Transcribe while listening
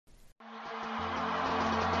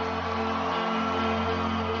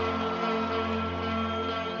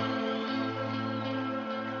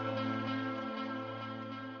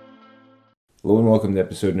Hello and welcome to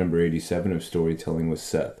episode number 87 of Storytelling with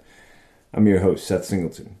Seth. I'm your host, Seth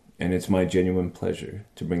Singleton, and it's my genuine pleasure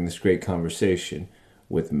to bring this great conversation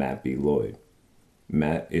with Matt B. Lloyd.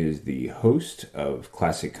 Matt is the host of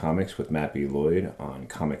Classic Comics with Matt B. Lloyd on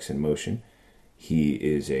Comics in Motion. He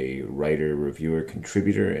is a writer, reviewer,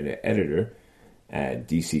 contributor, and editor at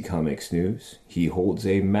DC Comics News. He holds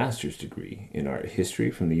a master's degree in art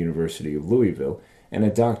history from the University of Louisville and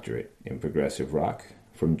a doctorate in progressive rock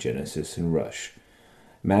from Genesis and Rush.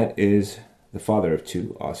 Matt is the father of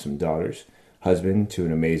two awesome daughters, husband to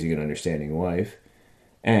an amazing and understanding wife,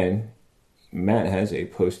 and Matt has a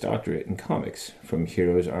postdoctorate in comics from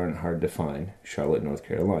Heroes Aren't Hard to Find, Charlotte, North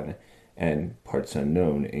Carolina, and Parts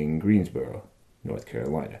Unknown in Greensboro, North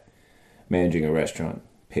Carolina. Managing a restaurant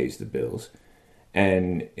pays the bills,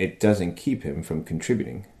 and it doesn't keep him from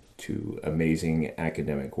contributing to amazing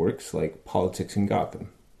academic works like Politics in Gotham,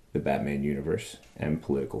 the Batman universe, and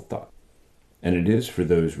Political Thought. And it is for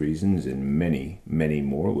those reasons and many, many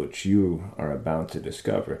more which you are about to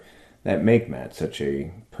discover that make Matt such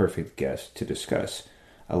a perfect guest to discuss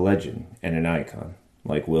a legend and an icon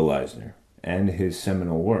like Will Eisner and his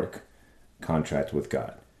seminal work, Contract with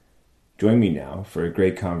God. Join me now for a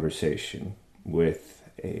great conversation with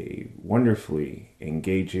a wonderfully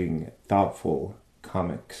engaging, thoughtful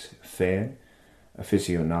comics fan,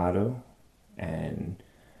 aficionado, and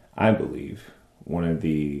I believe one of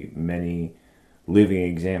the many living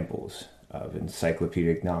examples of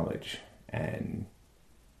encyclopedic knowledge and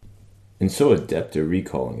so adept at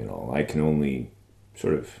recalling it all, I can only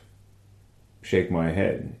sort of shake my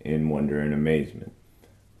head in wonder and amazement.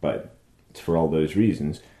 But it's for all those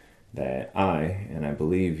reasons that and I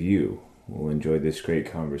believe you, will enjoy this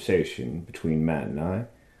great conversation between Matt and I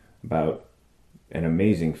about an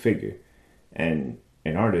amazing figure and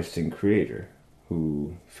an artist and creator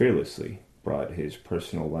who fearlessly brought his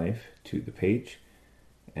personal life to the page.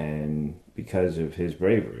 And because of his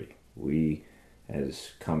bravery, we,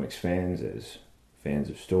 as comics fans, as fans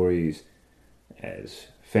of stories, as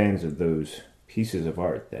fans of those pieces of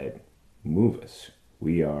art that move us,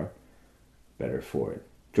 we are better for it.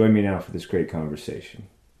 Join me now for this great conversation.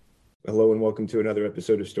 Hello and welcome to another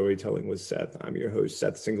episode of Storytelling with Seth. I'm your host,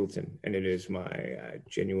 Seth Singleton, and it is my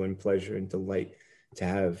genuine pleasure and delight to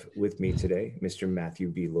have with me today Mr. Matthew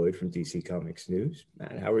B. Lloyd from DC Comics News.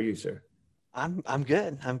 Matt, how are you, sir? I'm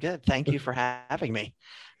good. I'm good. Thank you for having me.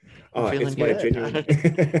 I'm feeling It's my genuine,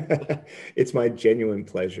 good. it's my genuine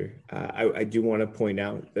pleasure. I do want to point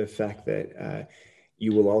out the fact that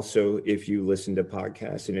you will also, if you listen to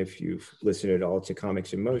podcasts and if you've listened at all to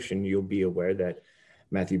Comics in Motion, you'll be aware that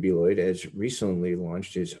Matthew B. Lloyd has recently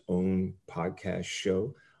launched his own podcast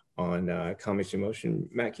show on Comics in Motion.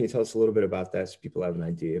 Matt, can you tell us a little bit about that so people have an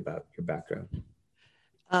idea about your background?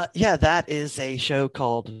 Yeah, that is a show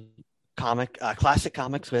called Classic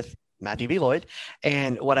Comics with Matthew B. Lloyd,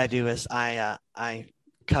 and what I do is I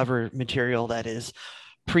cover material that is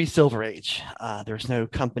pre-Silver Age. There's no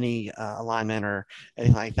company alignment or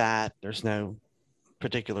anything like that. There's no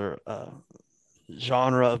particular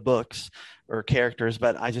genre of books or characters,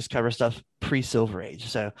 but I just cover stuff pre-Silver Age.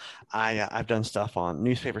 So I've done stuff on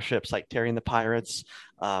newspaper ships like Terry and the Pirates,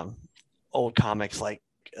 old comics like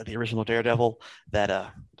the original Daredevil that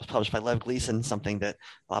was published by Lev Gleason, something that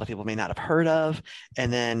a lot of people may not have heard of.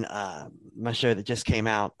 And then my show that just came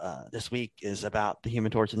out this week is about the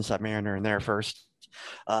Human Torch and the Submariner and their first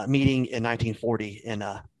meeting in 1940 in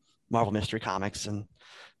Marvel Mystery Comics and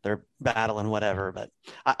their battle and whatever. But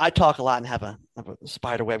I talk a lot and have a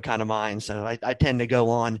spider web kind of mind, so I tend to go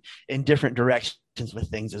on in different directions with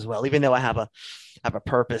things as well. Even though I have a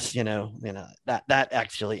purpose, that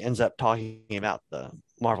actually ends up talking about the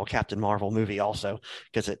Marvel Captain Marvel movie also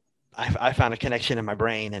because I found a connection in my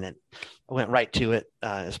brain and I went right to it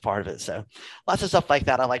as part of it. So lots of stuff like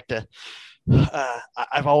that. I like to.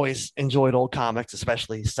 I've always enjoyed old comics,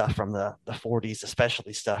 especially stuff from the 40s,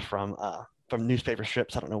 especially stuff from newspaper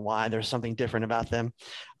strips. I don't know why. There's something different about them.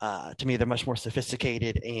 To me, they're much more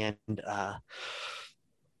sophisticated and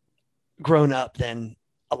grown up than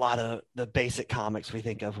a lot of the basic comics we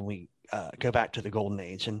think of when we go back to the Golden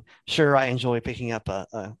Age. And sure, I enjoy picking up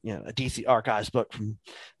a DC Archives book from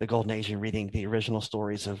the Golden Age and reading the original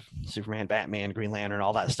stories of Superman, Batman, Green Lantern,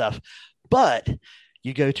 all that stuff. But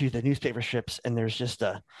you go to the newspaper strips and there's just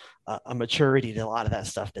a maturity to a lot of that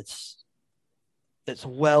stuff that's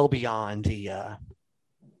well beyond the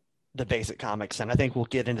basic comics. And I think we'll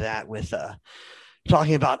get into that with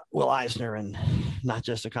talking about Will Eisner and not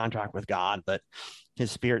just a contract with God, but his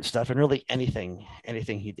spirit stuff and really anything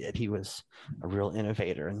he did. He was a real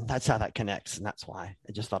innovator, and that's how that connects. And that's why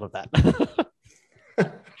I just thought of that.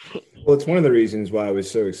 Well, it's one of the reasons why I was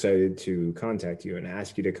so excited to contact you and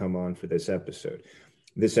ask you to come on for this episode.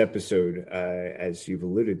 This episode, as you've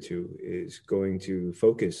alluded to, is going to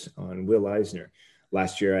focus on Will Eisner.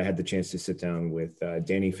 Last year, I had the chance to sit down with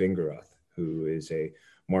Danny Fingeroth, who is a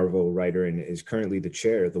Marvel writer and is currently the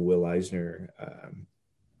chair of the Will Eisner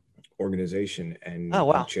organization, and Oh,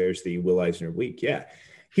 he wow. chairs the Will Eisner Week. Yeah,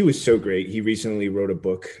 he was so great. He recently wrote a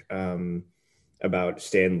book about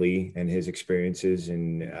Stan Lee and his experiences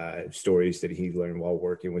and stories that he learned while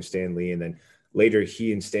working with Stan Lee. And then later,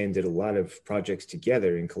 he and Stan did a lot of projects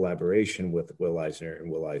together in collaboration with Will Eisner and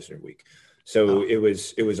Will Eisner Week. So Oh, it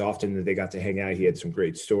was often that they got to hang out. He had some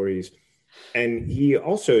great stories, and he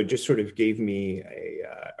also just sort of gave me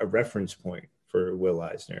a reference point for Will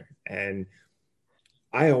Eisner. And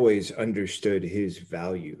I always understood his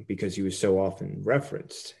value because he was so often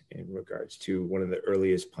referenced in regards to one of the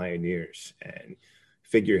earliest pioneers and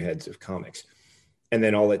figureheads of comics. And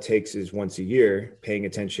then all it takes is once a year paying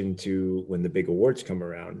attention to when the big awards come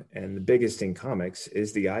around. And the biggest in comics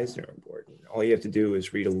is the Eisner Award. All you have to do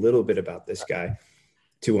is read a little bit about this guy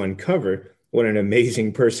to uncover what an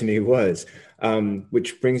amazing person he was.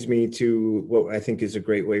 Which brings me to what I think is a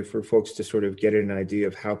great way for folks to sort of get an idea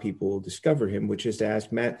of how people discover him, which is to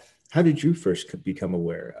ask Matt, how did you first become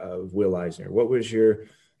aware of Will Eisner? What was your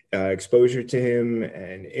exposure to him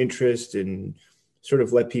and interest, and sort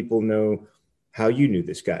of let people know how you knew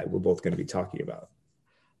this guy we're both going to be talking about?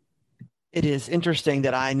 it is interesting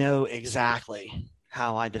that I know exactly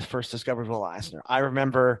how I first discovered Will Eisner. I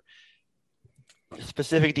remember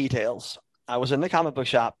specific details. I was in the comic book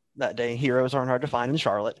shop that day. Heroes aren't hard to find in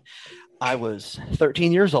Charlotte. I was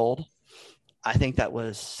 13 years old. I think that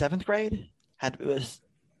was seventh grade. It was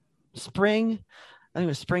spring. I think it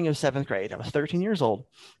was spring of seventh grade. I was 13 years old,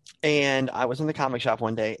 and I was in the comic shop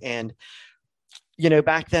one day. And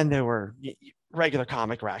back then there were regular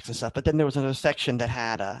comic racks and stuff, but then there was another section that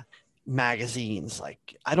had magazines.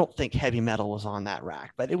 Like, I don't think Heavy Metal was on that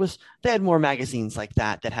rack, but they had more magazines like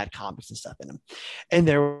that had comics and stuff in them. And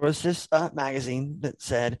there was this magazine that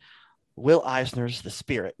said Will Eisner's The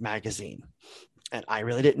Spirit magazine, and I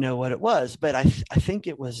really didn't know what it was, but I think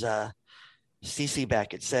it was CC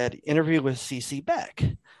Beck. It said interview with CC Beck,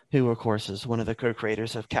 who of course is one of the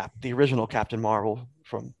co-creators of the original Captain Marvel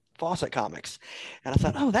from Fawcett Comics. And I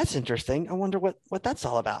thought, oh, that's interesting. I wonder what that's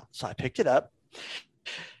all about. So I picked it up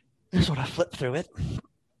and sort of flipped through it,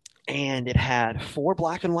 and it had 4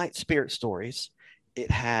 black and white Spirit stories.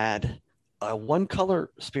 It had a one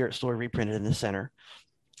color Spirit story reprinted in the center,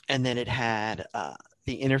 and then it had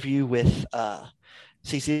the interview with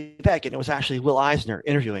CC Beck, and it was actually Will Eisner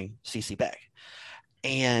interviewing CC Beck.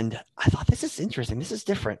 And I thought, this is interesting. This is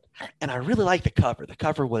different. And I really liked the cover. The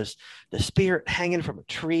cover was the Spirit hanging from a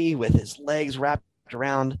tree with his legs wrapped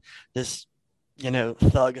around this,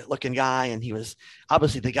 thug looking guy. And he was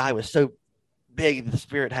obviously, the guy was so big, the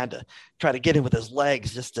Spirit had to try to get him with his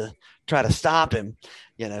legs just to try to stop him.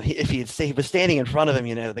 If he was standing in front of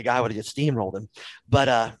him, the guy would have just steamrolled him. But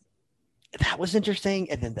that was interesting.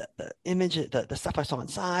 And then the image, the stuff I saw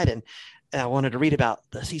inside, and I wanted to read about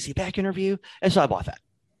the CC Beck interview. And so I bought that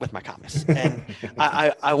with my comics. And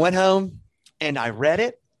I went home and I read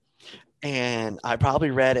it, and I probably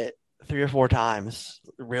read it 3 or 4 times,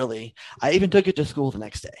 really. I even took it to school the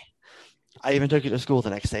next day.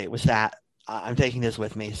 It was that I'm taking this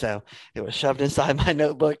with me. So it was shoved inside my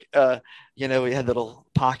notebook. We had a little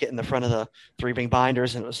pocket in the front of the 3-ring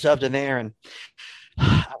binders, and it was shoved in there. And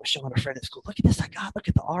I was showing a friend at school, look at this I got, look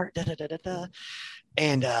at the art, da, da, da, da, da.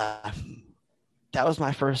 And that was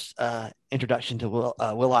my first introduction to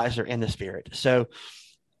Will Eisner and the Spirit. So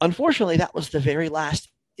unfortunately, that was the very last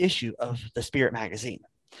issue of the Spirit magazine,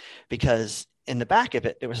 because in the back of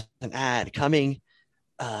it, there was an ad coming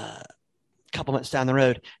a couple months down the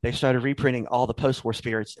road. They started reprinting all the post-war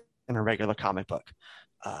Spirits in a regular comic book.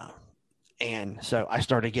 And so I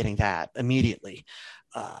started getting that immediately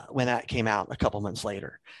when that came out a couple months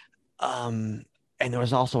later. And there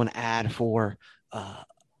was also an ad for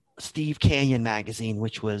Steve Canyon magazine,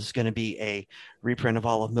 which was going to be a reprint of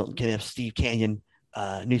all of Milton Caniff's Steve Canyon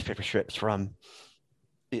newspaper strips from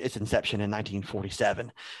its inception in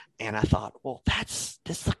 1947. And I thought, well,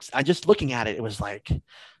 I just looking at it, it was like,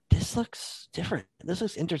 this looks different. This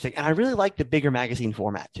looks interesting. And I really like the bigger magazine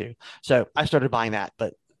format too. So I started buying that,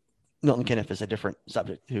 but Milton Caniff is a different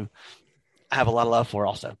subject who I have a lot of love for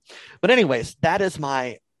also. But anyways, that is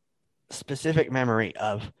my specific memory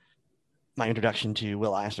of my introduction to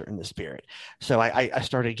Will Eisner and the Spirit. So I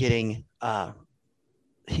started getting,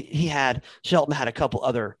 Shelton had a couple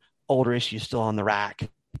other older issues still on the rack.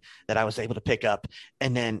 that I was able to pick up.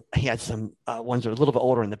 And then he had some ones that were a little bit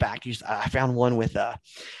older in the back. I found one with, I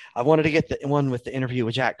wanted to get the one with the interview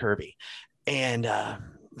with Jack Kirby. And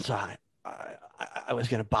so I was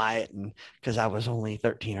going to buy it, and because I was only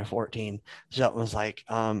 13 or 14. So it was like,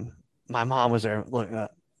 my mom was there.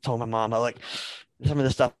 Told my mom, like, some of the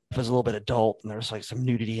stuff was a little bit adult, and there was like some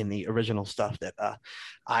nudity in the original stuff that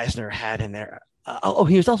Eisner had in there.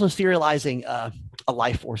 He was also serializing a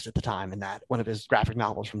Life Force at the time, in that one of his graphic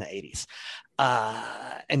novels from the 80s.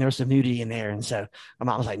 And there was some nudity in there. And so my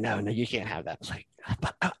mom was like, no, you can't have that. I was like,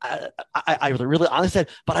 but I really honestly said,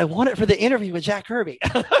 but I want it for the interview with Jack Kirby.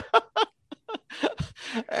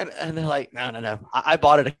 and they're like, no. I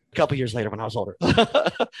bought it a couple years later when I was older.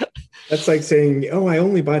 That's like saying, oh, I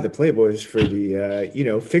only buy the Playboys for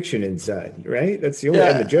the, fiction inside, right? That's the only,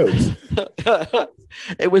 and the jokes.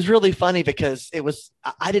 It was really funny because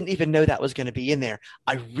I didn't even know that was going to be in there.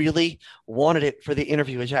 I really wanted it for the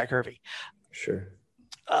interview with Jack Kirby. Sure.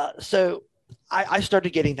 So I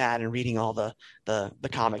started getting that and reading all the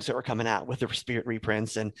comics that were coming out with the Spirit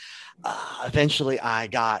reprints. And eventually I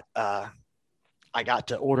got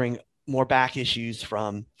to ordering more back issues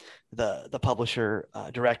from the publisher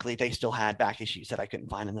directly. They still had back issues that I couldn't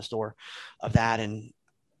find in the store of that. And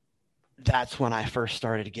that's when I first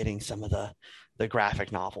started getting some of the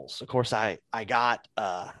graphic novels. Of course, I got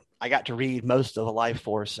to read most of the Life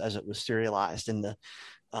Force as it was serialized in the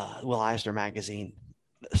Will Eisner magazine,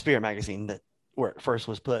 Spirit magazine, that where it first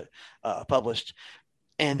was published.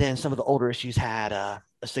 And then some of the older issues had a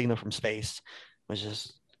Signal from Space, which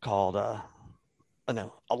is called A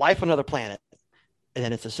Life on Another Planet. And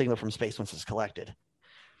then it's a Signal from Space once it's collected.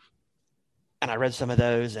 And I read some of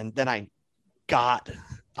those, and then I got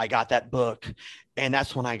that book, and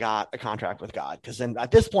that's when I got A Contract with God. Because then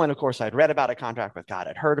at this point, of course, I'd read about A Contract with God.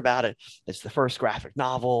 I'd heard about it. It's the first graphic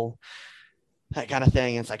novel, that kind of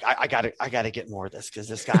thing. And it's like, I gotta get more of this, because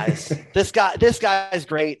this guy's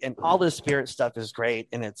great, and all this Spirit stuff is great,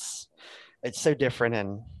 and it's so different,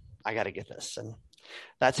 and I got to get this. And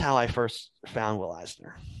that's how I first found Will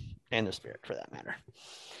Eisner, and the Spirit, for that matter.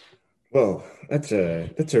 Well, that's a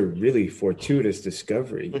really fortuitous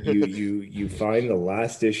discovery. You find the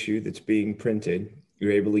last issue that's being printed.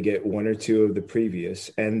 You're able to get one or two of the previous,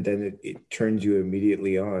 and then it turns you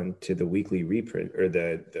immediately on to the weekly reprint, or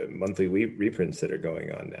the monthly reprints that are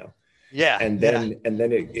going on now. Yeah. And then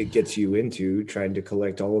it gets you into trying to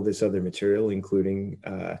collect all of this other material, including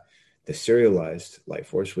the serialized Life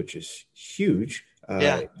Force, which is huge.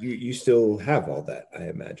 You still have all that, I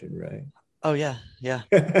imagine, right? Oh yeah.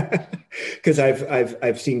 Because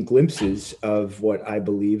I've seen glimpses of what I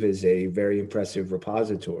believe is a very impressive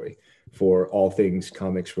repository for all things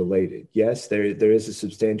comics related. Yes, there is a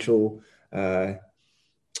substantial, how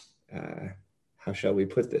shall we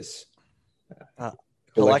put this?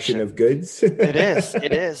 Collection of goods. It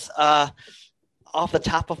is. Off the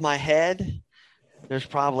top of my head, there's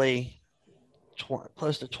probably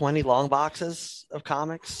close to 20 long boxes of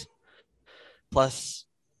comics, plus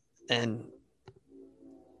and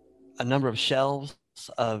a number of shelves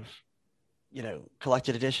of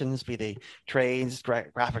collected editions, be they trades,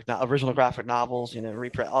 original graphic novels,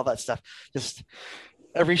 reprint, all that stuff. Just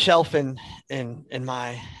every shelf in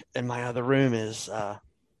my other room is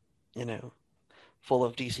full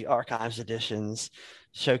of DC Archives editions,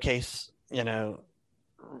 showcase,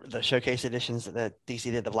 the showcase editions that DC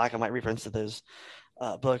did, the black and white reprints of those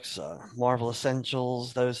books, Marvel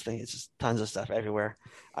Essentials, those things, just tons of stuff everywhere.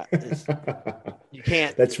 You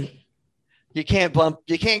can't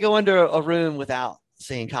go into a room without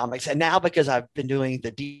seeing comics. And now, because I've been doing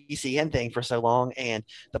the DCN thing for so long, and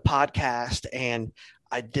the podcast, and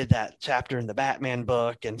I did that chapter in the Batman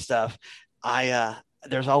book and stuff,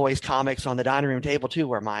 there's always comics on the dining room table too,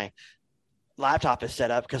 where my laptop is set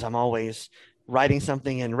up, because I'm always writing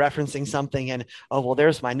something and referencing something, and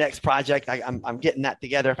there's my next project. I'm getting that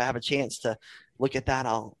together. If I have a chance to look at that,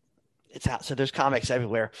 it's out. So there's comics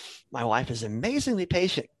everywhere. My wife is amazingly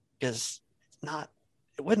patient, because it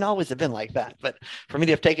wouldn't always have been like that, but for me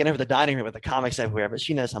to have taken over the dining room with the comics everywhere, but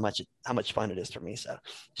she knows how much fun it is for me. So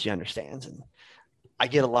she understands, and I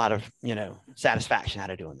get a lot of, satisfaction out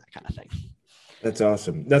of doing that kind of thing. That's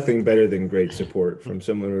awesome. Nothing better than great support from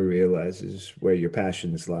someone who realizes where your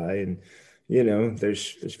passions lie. And,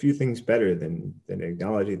 there's few things better than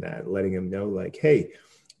acknowledging that, letting them know, like, hey,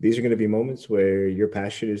 these are going to be moments where your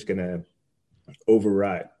passion is going to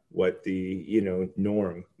override what the,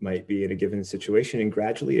 norm might be in a given situation. And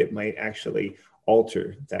gradually it might actually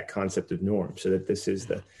alter that concept of norm, so that this is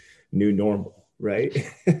the new normal,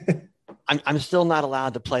 right? I'm still not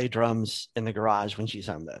allowed to play drums in the garage when she's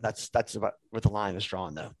home though. That's about where the line is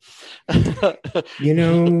drawn though.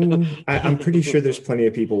 I'm pretty sure there's plenty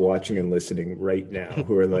of people watching and listening right now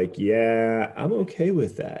who are like, yeah, I'm okay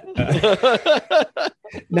with that.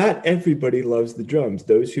 Not everybody loves the drums.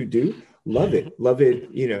 Those who do love it,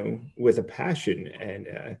 with a passion and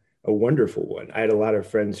a wonderful one. I had a lot of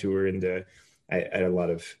friends who were I had a lot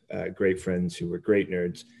of great friends who were great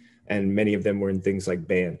nerds, and many of them were in things like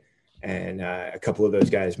band. And a couple of those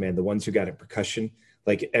guys, man, the ones who got in percussion,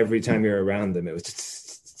 like every time you're around them, it was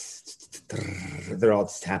they're all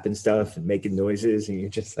tapping stuff and making noises, and you're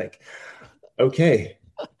just like, okay,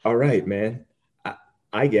 all right, man,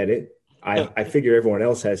 I get it. I figure everyone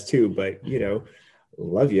else has too, but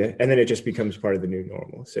love you. And then it just becomes part of the new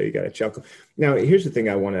normal. So you got to chuckle. Now, here's the thing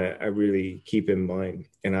I really keep in mind,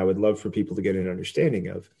 and I would love for people to get an understanding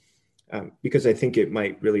of, because I think it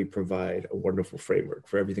might really provide a wonderful framework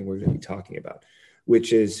for everything we're going to be talking about,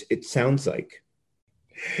 which is it sounds like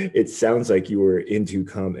you were into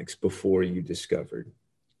comics before you discovered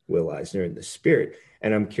Will Eisner and the Spirit.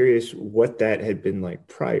 And I'm curious what that had been like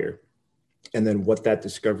prior, and then what that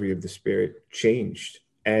discovery of the Spirit changed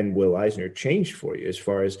and Will Eisner changed for you as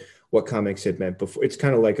far as what comics had meant before. It's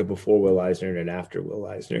kind of like a before Will Eisner and an after Will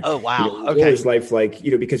Eisner. Oh, wow. Okay. What was life like,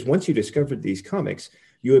 because once you discovered these comics,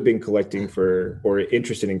 you had been collecting or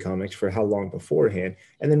interested in comics for how long beforehand?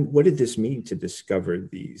 And then what did this mean to discover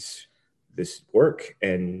this work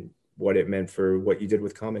and what it meant for what you did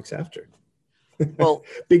with comics after? Well,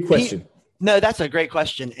 big question. No, that's a great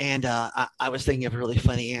question. And I was thinking of a really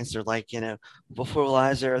funny answer, like, before Will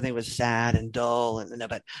Eisner, everything was sad and dull. And no,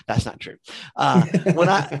 but that's not true. When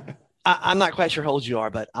I'm not quite sure how old you are,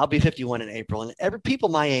 but I'll be 51 in April. And people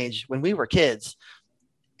my age, when we were kids,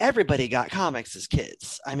 everybody got comics as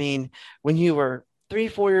kids. I mean, when you were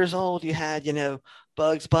 3-4 years old, you had,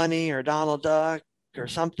 Bugs Bunny or Donald Duck or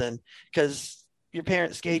something, because your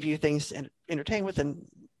parents gave you things to entertain with, and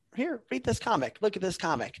here, read this comic. Look at this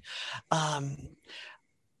comic.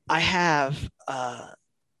 I have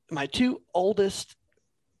my two oldest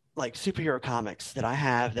like superhero comics that I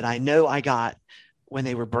have that I know I got when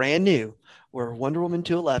they were brand new were Wonder Woman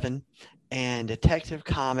 211 and Detective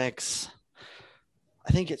Comics.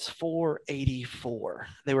 I think it's 484.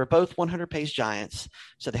 They were both 100-page giants.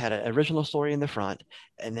 So they had an original story in the front.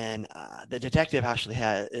 And then the detective actually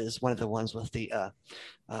is one of the ones with the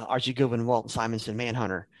Archie Goodwin, Walt Simonson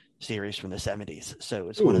Manhunter series from the 70s. So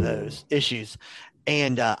it's one of those issues.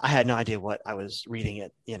 And I had no idea what I was reading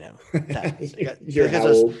it, You're how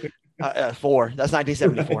old? 4. That's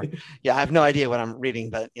 1974. Right. Yeah, I have no idea what I'm reading,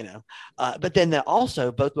 but but then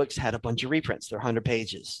also both books had a bunch of reprints. They're 100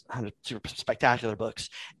 pages, 100 super spectacular books,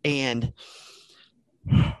 and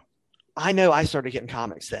I know I started getting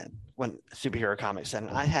comics then, when superhero comics, and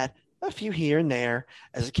I had a few here and there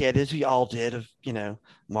as a kid, as we all did, of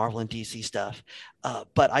Marvel and DC stuff.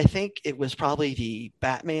 But I think it was probably the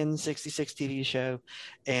Batman 66 TV show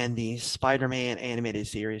and the Spider-Man animated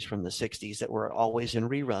series from the 60s that were always in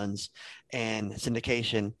reruns and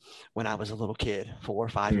syndication when I was a little kid, 4 or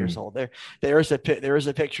 5 years old. There is a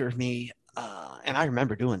picture of me, and I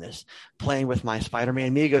remember doing this, playing with my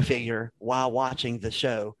Spider-Man Mego figure while watching the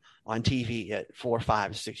show on TV at 4,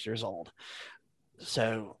 5, 6 years old.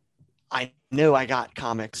 So I know I got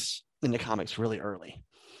into comics really early.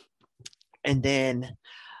 And then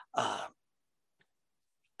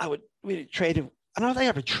we traded. I don't know if I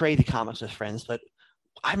ever traded comics with friends, but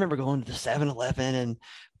I remember going to the 7-Eleven and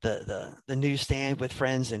the newsstand with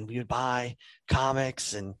friends, and we would buy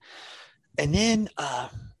comics. And then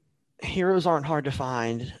Heroes Aren't Hard to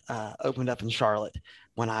Find opened up in Charlotte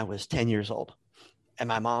when I was 10 years old. And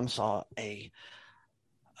my mom saw a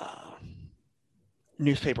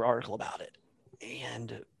newspaper article about it.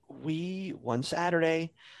 And we, one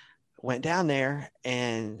Saturday, went down there,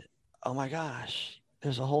 and oh my gosh,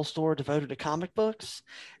 there's a whole store devoted to comic books.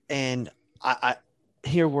 And I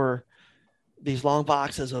here were these long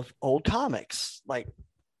boxes of old comics.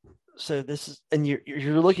 So this is, and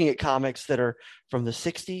you're looking at comics that are from the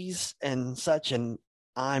 60s and such. And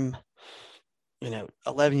I'm,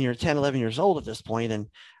 11 years old at this point, and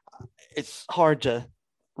it's hard to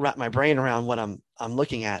wrap my brain around what I'm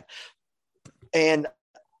looking at. And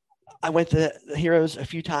I went to the Heroes a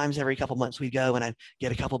few times. Every couple months we'd go, and I'd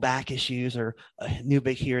get a couple back issues or a new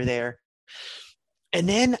big here or there. And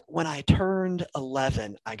then when I turned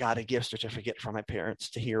 11, I got a gift certificate from my parents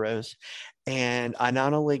to Heroes. And I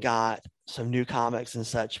not only got some new comics and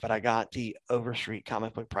such, but I got the Overstreet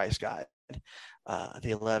Comic Book Price Guide, the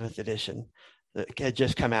 11th edition that had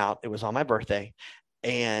just come out. It was on my birthday.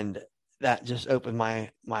 And that just opened my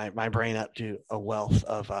brain up to a wealth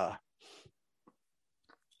of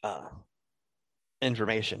uh,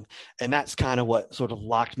 information. And that's kind of what sort of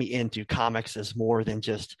locked me into comics as more than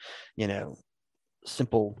just, you know,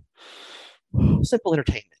 simple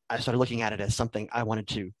entertainment. I started looking at it as something I wanted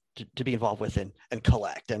to be involved with and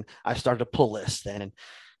collect. And I started to pull lists then and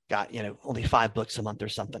got, you know, only 5 books a month or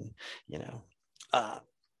something, you know. Uh,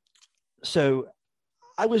 so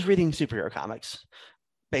I was reading superhero comics,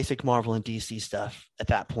 basic Marvel and DC stuff at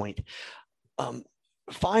that point. Um,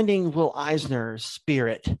 Finding Will Eisner's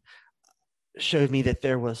Spirit showed me that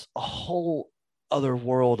there was a whole other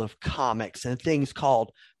world of comics and things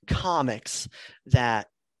called comics that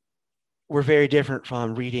were very different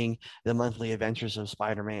from reading the monthly adventures of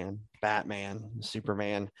Spider-Man, Batman,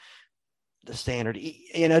 Superman, the standard.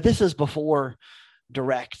 You know, this is before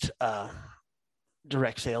direct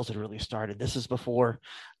direct sales had really started. This is before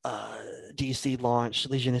DC launched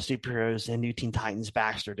Legion of Superheroes and New Teen Titans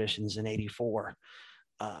Baxter editions in '84.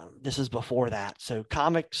 This is before that, so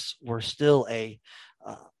comics were still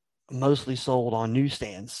uh, mostly sold on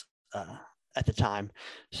newsstands at the time.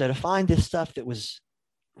 So to find this stuff that was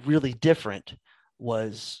really different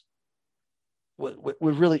was what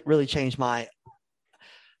would really change my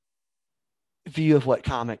view of what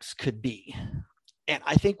comics could be. And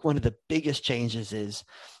I think one of the biggest changes is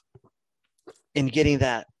in getting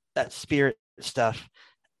that spirit stuff.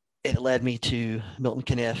 It led me to Milton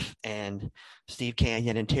Caniff and Steve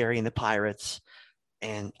Canyon and Terry and the Pirates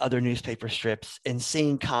and other newspaper strips, and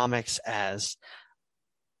seeing comics as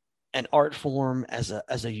an art form, as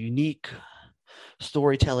a unique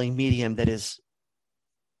storytelling medium that is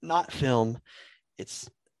not film, it's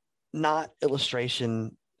not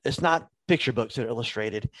illustration, it's not picture books that are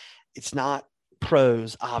illustrated, it's not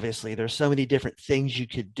prose. Obviously, there's so many different things you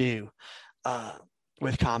could do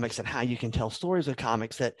with comics and how you can tell stories with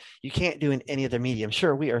comics that you can't do in any other medium.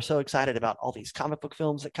 Sure, we are so excited about all these comic book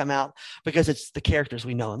films that come out because it's the characters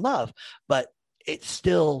we know and love, but it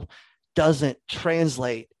still doesn't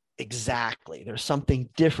translate exactly. There's something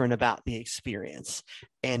different about the experience.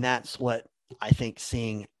 And that's what I think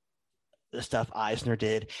seeing the stuff Eisner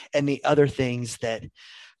did and the other things that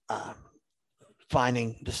um,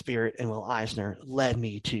 finding the spirit in Will Eisner led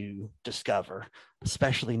me to discover,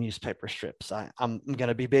 especially newspaper strips. I'm going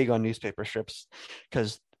to be big on newspaper strips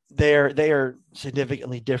because they are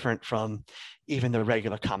significantly different from even the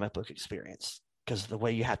regular comic book experience because the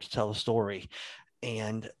way you have to tell a story.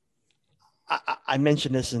 And I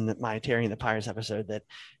mentioned this in my Terry and the Pirates episode that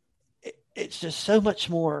it's just so much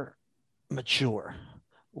more mature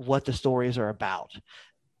what the stories are about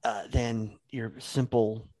than your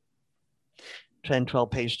simple 10,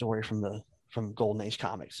 12-page story from Golden Age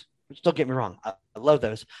comics. Which, don't get me wrong, I love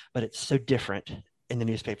those, but it's so different in the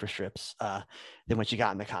newspaper strips than what you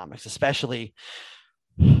got in the comics, especially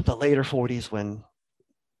the later 40s when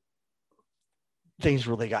things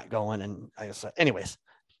really got going. And I guess, anyways,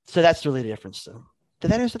 so that's really the difference. So, did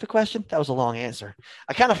that answer the question? That was a long answer.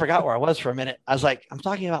 I kind of forgot where I was for a minute. I was like, I'm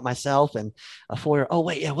talking about myself and a 4-year. Oh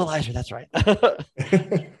wait, yeah, Will Eisner. That's right.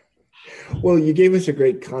 Well, you gave us a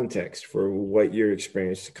great context for what your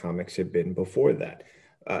experience to comics had been before that.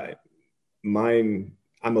 Uh, mine,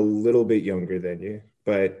 I'm a little bit younger than you,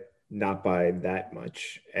 but not by that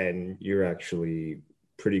much. And you're actually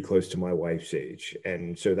pretty close to my wife's age.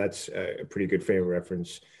 And so that's a pretty good frame of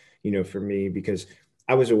reference, for me, because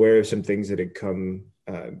I was aware of some things that had come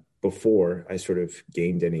before I sort of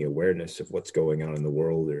gained any awareness of what's going on in the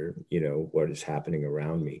world or, what is happening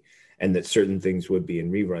around me, and that certain things would be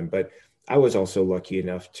in rerun. But I was also lucky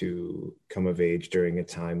enough to come of age during a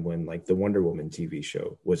time when like the Wonder Woman TV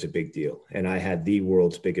show was a big deal. And I had the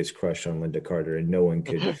world's biggest crush on Linda Carter, and no one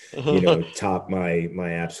could, top my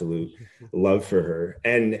absolute love for her.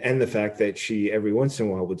 And the fact that she every once in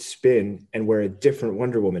a while would spin and wear a different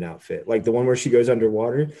Wonder Woman outfit, like the one where she goes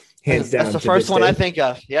underwater, hands down. That's the first one I think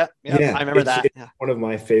of. Yeah. I remember that. It's one of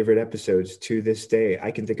my favorite episodes to this day.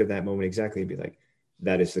 I can think of that moment exactly and be like,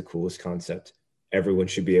 that is the coolest concept. Everyone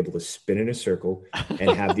should be able to spin in a circle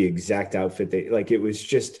and have the exact outfit they like. It was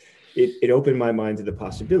just, it opened my mind to the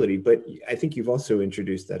possibility. But I think you've also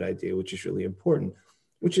introduced that idea, which is really important,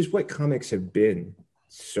 which is what comics have been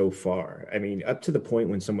so far. I mean, up to the point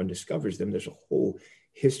when someone discovers them, there's a whole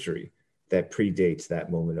history that predates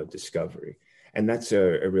that moment of discovery. And that's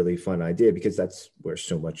a really fun idea because that's where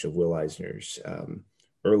so much of Will Eisner's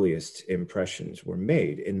earliest impressions were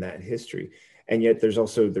made, in that history. And yet there's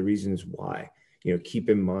also the reasons why. Keep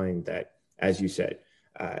in mind that, as you said,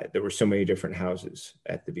 there were so many different houses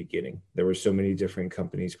at the beginning. There were so many different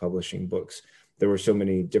companies publishing books. There were so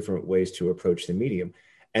many different ways to approach the medium.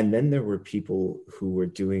 And then there were people who were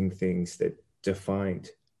doing things that defined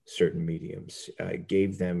certain mediums,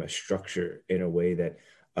 gave them a structure in a way that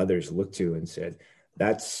others looked to and said,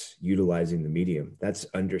 that's utilizing the medium, that's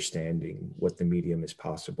understanding what the medium is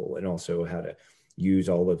possible, and also how to use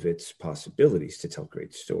all of its possibilities to tell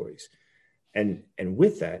great stories. And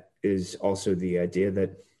with that is also the idea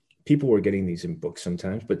that people were getting these in books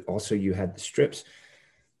sometimes, but also you had the strips.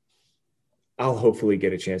 I'll hopefully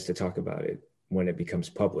get a chance to talk about it when it becomes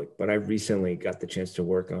public, but I recently got the chance to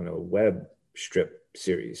work on a web strip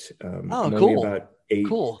series. Oh, I'm only cool. about 8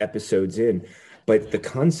 Cool. episodes in, but the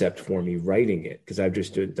concept for me writing it, because I've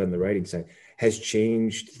just done the writing side, has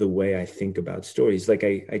changed the way I think about stories. Like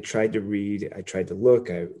I tried to read, I tried to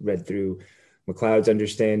look, I read through McLeod's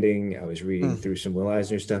understanding, I was reading Mm. through some Will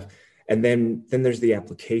Eisner stuff. And then there's the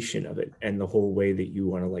application of it and the whole way that you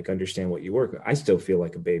want to like understand what you work with. I still feel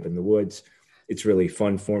like a babe in the woods. It's really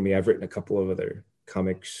fun for me. I've written a couple of other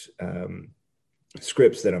comics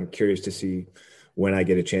scripts that I'm curious to see when I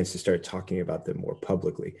get a chance to start talking about them more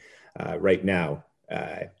publicly. Right now,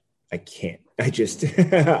 I can't. I just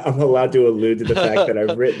I'm allowed to allude to the fact that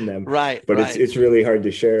I've written them, Right, but right. it's really hard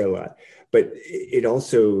to share a lot. But it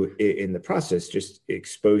also in the process just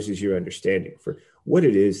exposes your understanding for what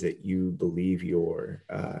it is that you believe you're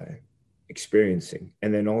experiencing,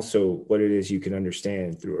 and then also what it is you can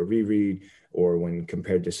understand through a reread or when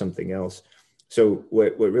compared to something else. So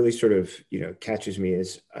what really sort of catches me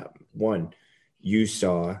is one, you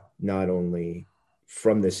saw not only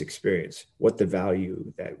from this experience what the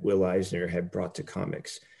value that Will Eisner had brought to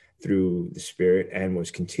comics through the spirit and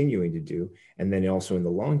was continuing to do, and then also in the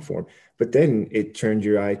long form. But then it turned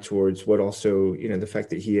your eye towards what also, the fact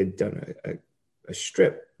that he had done a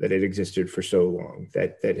strip that had existed for so long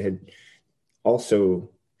that had also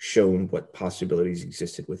shown what possibilities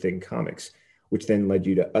existed within comics, which then led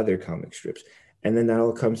you to other comic strips. And then that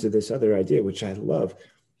all comes to this other idea, which I love,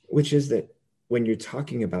 which is that when you're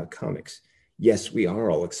talking about comics, yes, we are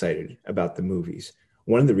all excited about the movies.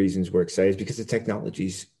 One of the reasons we're excited is because the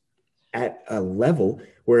technology's at a level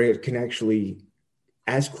where it can actually,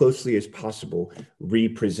 as closely as possible,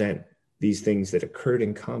 represent these things that occurred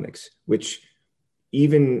in comics, which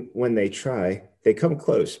even when they try, they come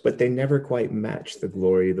close, but they never quite match the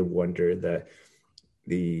glory, the wonder,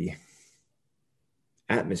 the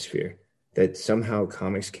atmosphere that somehow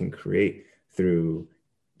comics can create through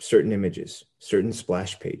certain images, certain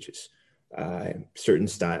splash pages, certain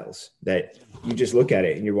styles that you just look at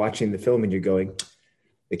it and you're watching the film and you're going,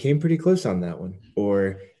 they came pretty close on that one.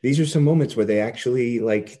 Or these are some moments where they actually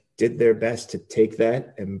like did their best to take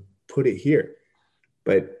that and put it here.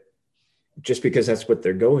 But just because that's what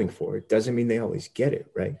they're going for, it doesn't mean they always get it,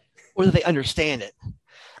 right? Or that they understand it.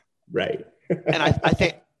 Right. And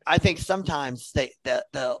I think sometimes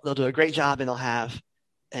they'll do a great job and they'll have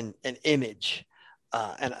an image.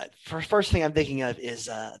 First thing I'm thinking of is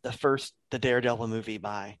the Daredevil movie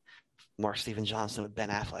by Mark Steven Johnson with Ben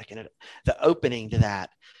Affleck, and the opening to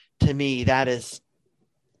that, to me, that is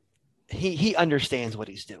he understands what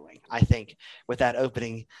he's doing. I think with that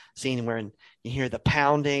opening scene where you hear the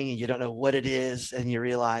pounding and you don't know what it is, and you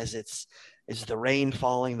realize it's the rain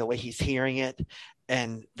falling the way he's hearing it,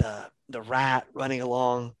 and the rat running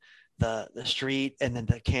along the street, and then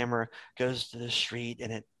the camera goes to the street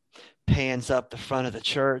and it pans up the front of the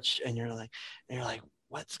church, and you're like,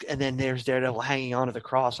 what's, and then there's Daredevil hanging onto the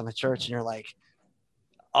cross on the church, and you're like,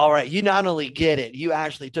 all right, you not only get it, you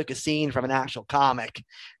actually took a scene from an actual comic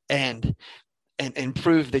and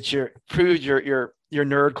proved that proved your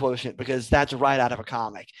nerd quotient, because that's right out of a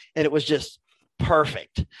comic, and it was just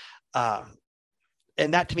perfect.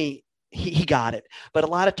 And that, to me, he got it. But a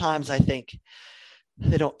lot of times I think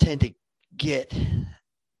they don't tend to get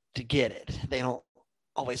it. They don't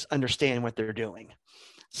always understand what they're doing.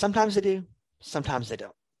 Sometimes they do, sometimes they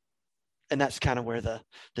don't. And that's kind of where the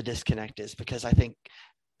disconnect is, because I think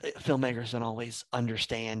filmmakers don't always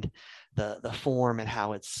understand the form and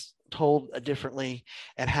how it's told differently,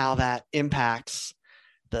 and how that impacts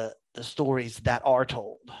the stories that are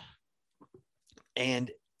told.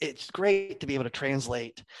 And it's great to be able to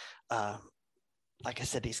translate, like I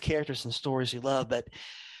said, these characters and stories you love, but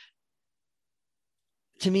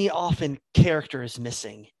to me, often character is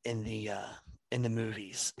missing in the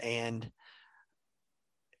movies, and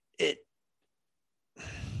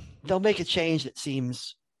they'll make a change that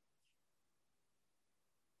seems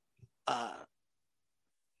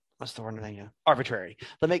what's the word I'm thinking of? Arbitrary.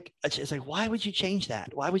 It's like, why would you change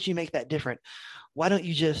that? Why would you make that different? Why don't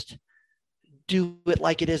you just do it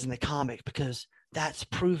like it is in the comic? Because that's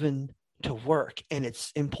proven to work, and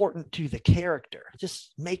it's important to the character.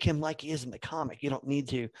 Just make him like he is in the comic. You don't need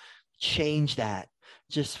to change that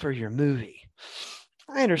just for your movie.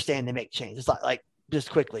 I understand they make changes. Like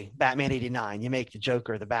just quickly, Batman 89, you make the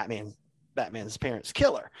Joker the Batman Batman's parents'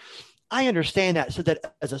 killer. I understand that, so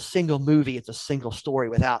that as a single movie, it's a single story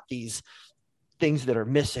without these things that are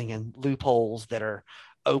missing and loopholes that are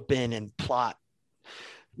open and plots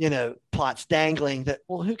dangling that,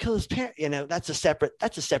 well, who killed his parent? That's a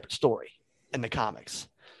separate story in the comics,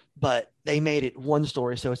 but they made it one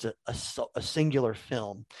story. So it's a singular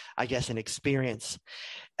film, I guess, an experience.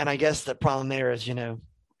 And I guess the problem there is,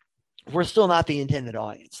 we're still not the intended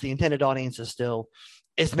audience. The intended audience is still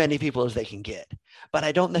as many people as they can get. But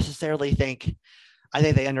I don't necessarily I think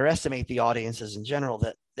they underestimate the audiences in general,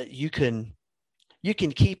 that you can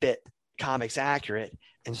keep it comics accurate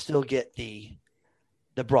and still get the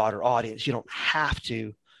broader audience. You don't have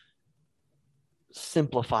to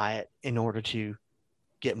simplify it in order to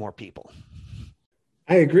get more people.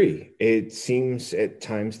 I agree. It seems at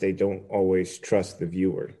times they don't always trust the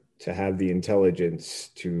viewer to have the intelligence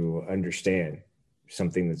to understand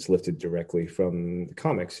something that's lifted directly from the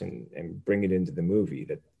comics and bring it into the movie,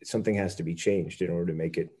 that something has to be changed in order to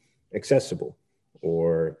make it accessible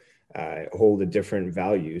or hold a different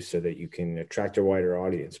value so that you can attract a wider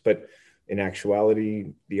audience. But in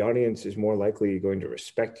actuality, the audience is more likely going to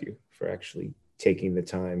respect you for actually taking the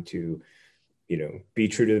time to, be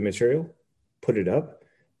true to the material, put it up,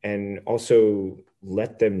 and also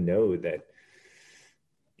let them know that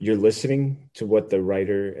you're listening to what the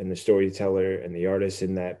writer and the storyteller and the artist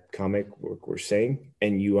in that comic work were saying,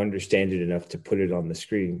 and you understand it enough to put it on the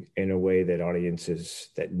screen in a way that audiences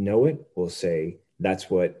that know it will say, that's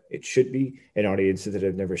what it should be. And audiences that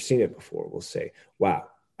have never seen it before will say, wow,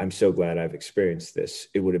 I'm so glad I've experienced this.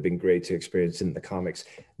 It would have been great to experience in the comics.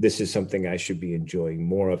 This is something I should be enjoying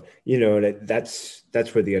more of. That's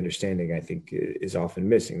where the understanding, I think, is often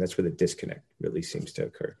missing. That's where the disconnect really seems to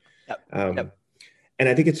occur. Yep. And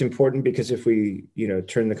I think it's important because if we,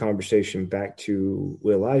 turn the conversation back to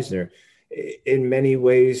Will Eisner, in many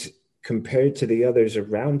ways, compared to the others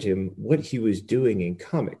around him, what he was doing in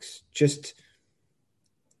comics,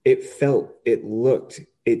 it felt, it looked,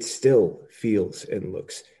 it still feels and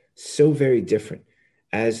looks so very different,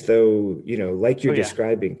 as though, like you're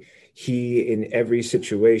describing, he in every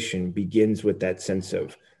situation begins with that sense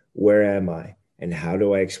of, where am I and how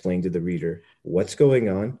do I explain to the reader what's going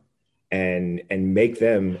on, and make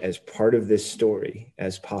them as part of this story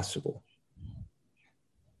as possible.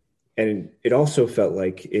 And it also felt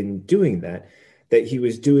like in doing that he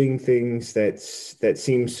was doing things that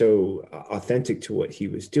seemed so authentic to what he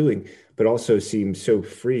was doing, but also seemed so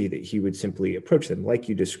free that he would simply approach them, like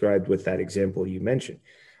you described with that example you mentioned.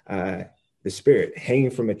 The spirit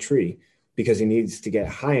hanging from a tree because he needs to get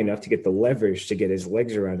high enough to get the leverage to get his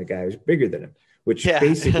legs around a guy who's bigger than him, which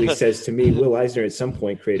basically says to me, Will Eisner at some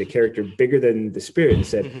point created a character bigger than the spirit and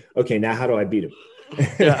said, okay, now how do I beat him?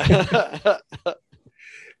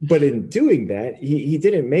 But in doing that, he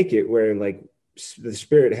didn't make it where like the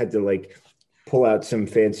spirit had to like pull out some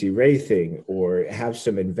fancy ray thing or have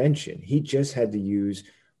some invention. He just had to use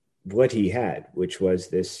what he had, which was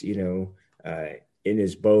this, in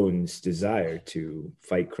his bones desire to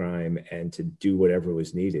fight crime and to do whatever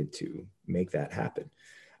was needed to make that happen.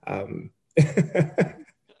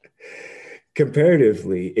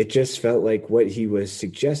 Comparatively, it just felt like what he was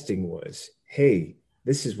suggesting was, hey,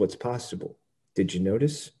 this is what's possible. Did you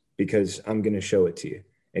notice? Because I'm going to show it to you.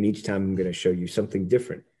 And each time I'm going to show you something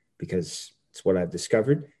different because it's what I've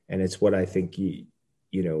discovered. And it's what I think,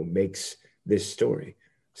 makes this story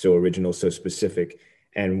so original, so specific,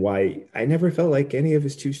 and why I never felt like any of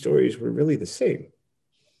his two stories were really the same.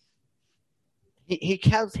 He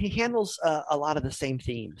handles a lot of the same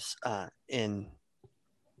themes in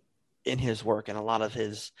his work, and a lot of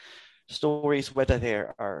his stories, whether they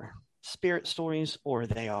are spirit stories or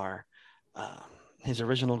they are his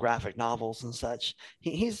original graphic novels and such.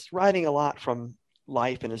 He's writing a lot from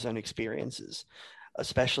life and his own experiences,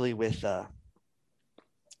 especially with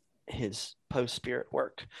his post-spirit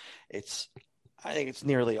work. I think it's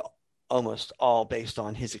nearly almost all based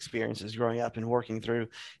on his experiences growing up and working through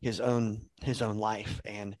his own life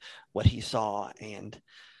and what he saw and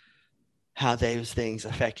how those things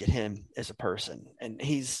affected him as a person. And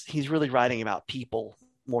he's really writing about people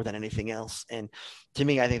more than anything else. And to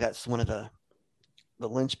me, I think that's one of the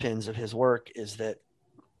linchpins of his work, is that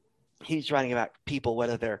he's writing about people,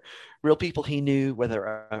 whether they're real people he knew,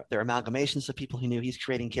 whether they're amalgamations of people he knew. He's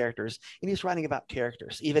creating characters, and he's writing about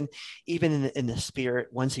characters. Even in the spirit,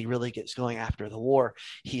 once he really gets going after the war,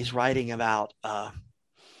 he's writing about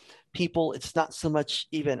people. It's not so much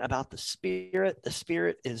even about the spirit. The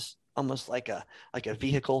spirit is almost like a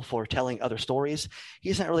vehicle for telling other stories.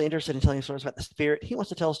 He's not really interested in telling stories about the spirit. He wants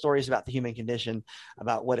to tell stories about the human condition,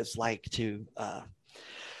 about what it's like to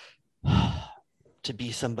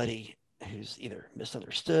be somebody who's either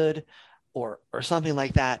misunderstood or something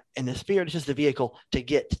like that. And the spirit is just the vehicle to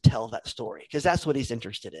get to tell that story, because that's what he's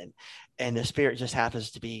interested in. And the spirit just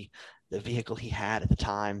happens to be the vehicle he had at the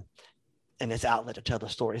time and his outlet to tell the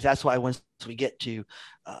stories. That's why once we get to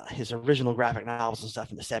his original graphic novels and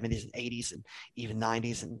stuff in the 70s and 80s and even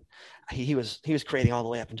 90s, and he was creating all the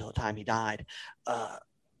way up until the time he died.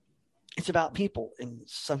 It's about people, and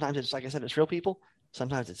sometimes it's, like I said, it's real people.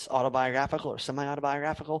 Sometimes it's autobiographical or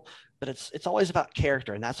semi-autobiographical, but it's always about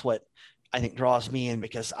character, and that's what I think draws me in,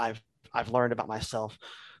 because I've learned about myself,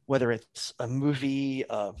 whether it's a movie,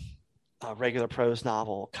 a regular prose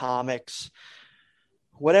novel, comics,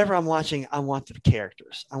 whatever I'm watching. I want the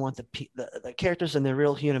characters. I want the characters and the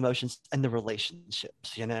real human emotions and the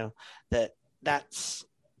relationships.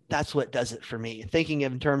 That's what does it for me. Thinking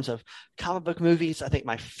in terms of comic book movies, I think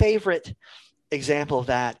my favorite example of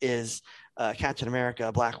that is Captain America,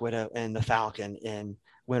 Black Widow, and the Falcon in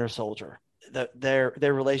Winter Soldier. Their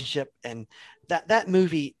relationship, and that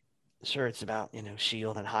movie. Sure, it's about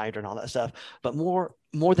Shield and Hydra and all that stuff, but more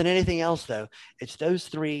than anything else, though, it's those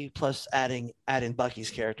three plus adding Bucky's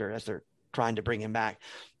character as they're trying to bring him back.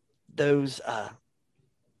 Those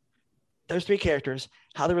three characters,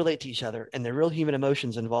 how they relate to each other, and the real human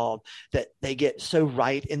emotions involved, that they get so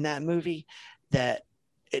right in that movie that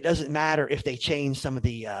it doesn't matter if they change some of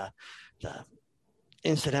the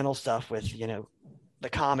incidental stuff with the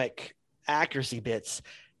comic accuracy bits.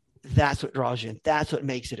 That's what draws you in. That's what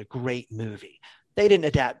makes it a great movie. They didn't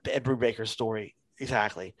adapt Ed Brubaker's story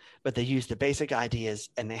exactly, but they used the basic ideas,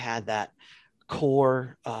 and they had that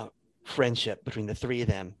core friendship between the three of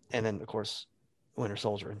them, and then of course Winter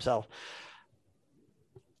Soldier himself.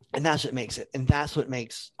 And that's what makes it, and that's what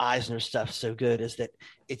makes Eisner's stuff so good, is that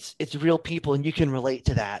it's real people, and you can relate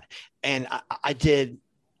to that. And I did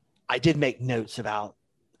make notes about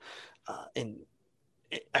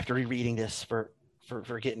after rereading this for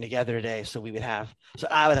getting together today, so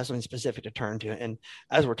I would have something specific to turn to. And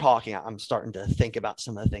as we're talking, I'm starting to think about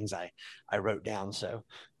some of the things I wrote down. So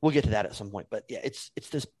we'll get to that at some point. But yeah, it's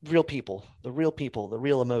this real people, the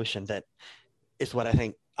real emotion, that is what I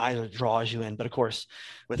think Eisner draws you in. But of course,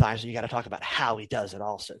 with Eisner, you got to talk about how he does it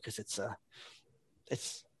also, because it's a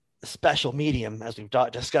special medium, as we've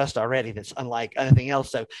discussed already, that's unlike anything else.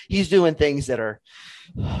 So he's doing things that are,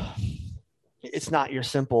 it's not your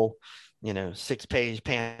simple 6-page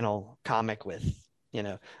panel comic with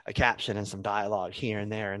a caption and some dialogue here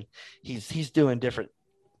and there, and he's doing different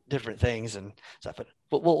things and stuff.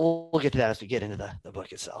 But we'll get to that as we get into the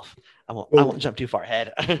book itself. I won't jump too far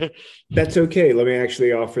ahead. That's okay. Let me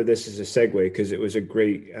actually offer this as a segue, because it was a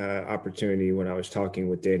great opportunity when I was talking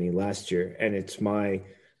with Danny last year, and it's my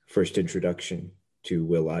first introduction to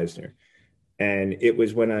Will Eisner. And it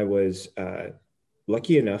was when I was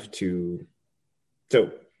lucky enough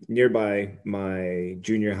so nearby my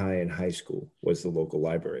junior high and high school was the local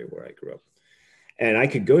library where I grew up. And I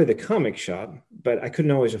could go to the comic shop, but I couldn't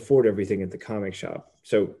always afford everything at the comic shop.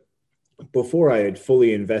 So before I had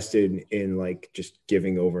fully invested in just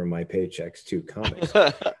giving over my paychecks to comics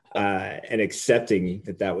and accepting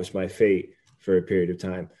that was my fate for a period of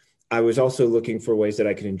time, I was also looking for ways that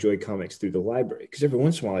I could enjoy comics through the library. Because every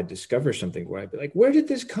once in a while I'd discover something where I'd be like, where did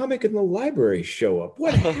this comic in the library show up?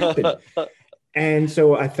 What happened? And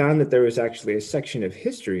so I found that there was actually a section of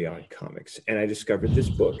history on comics, and I discovered this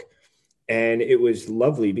book. And it was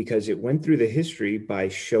lovely because it went through the history by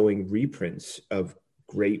showing reprints of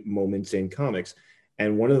great moments in comics.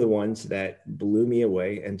 And one of the ones that blew me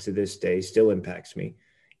away, and to this day still impacts me,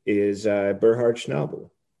 is Bernhard Schnabel.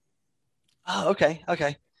 Oh,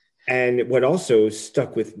 okay. And what also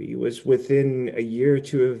stuck with me was within a year or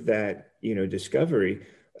two of that, discovery,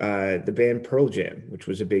 the band Pearl Jam, which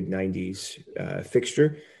was a big 90s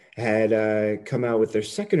fixture, had come out with their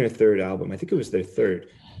second or third album. I think it was their third.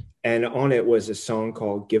 And on it was a song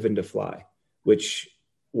called Given to Fly, which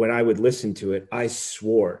when I would listen to it, I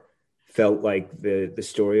swore felt like the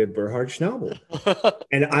story of Bernhard Schnabel.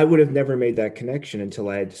 And I would have never made that connection until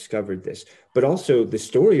I had discovered this. But also the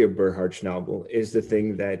story of Bernhard Schnabel is the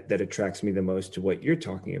thing that attracts me the most to what you're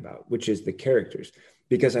talking about, which is the characters.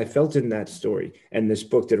 Because I felt in that story, and this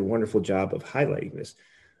book did a wonderful job of highlighting this,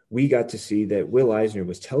 we got to see that Will Eisner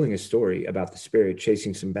was telling a story about the spirit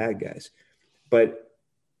chasing some bad guys. But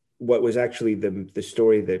what was actually the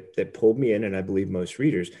story that pulled me in, and I believe most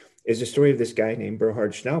readers, is the story of this guy named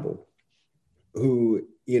Bernhard Schnabel, who,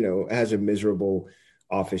 has a miserable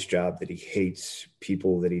office job that he hates,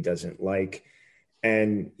 people that he doesn't like.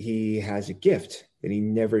 And he has a gift that he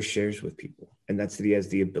never shares with people. And that's that he has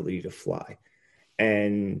the ability to fly.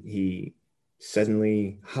 And he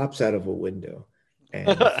suddenly hops out of a window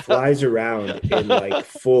and flies around in like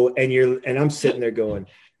full, and I'm sitting there going,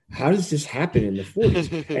 how does this happen in the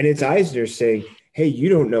 40s? And it's Eisner saying, hey, you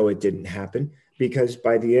don't know it didn't happen, because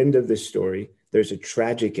by the end of the story, there's a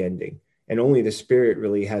tragic ending. And only the spirit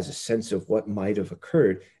really has a sense of what might have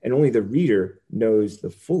occurred. And only the reader knows the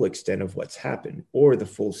full extent of what's happened, or the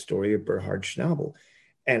full story of Bernhard Schnabel.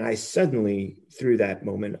 And I suddenly, through that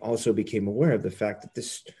moment, also became aware of the fact that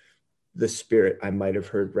the spirit I might have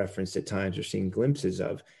heard referenced at times or seen glimpses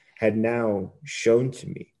of had now shown to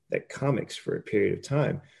me that comics, for a period of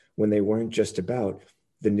time, when they weren't just about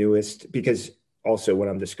the newest, because also when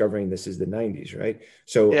I'm discovering this is the 90s, right?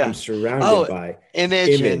 So I'm Yeah. surrounded Oh, by Image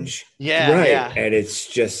and Image, yeah, right? yeah. And it's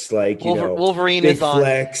just like, Wolverine Big is on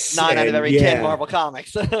Flex, 9 out of every 10 yeah, Marvel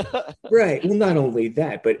comics. right. Well, not only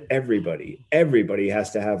that, but everybody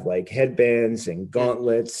has to have like headbands and Yeah.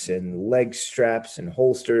 gauntlets and leg straps and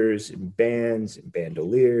holsters and bands and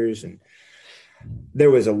bandoliers. And there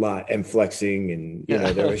was a lot, and flexing. And,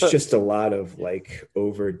 there was Yeah. just a lot of like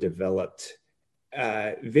overdeveloped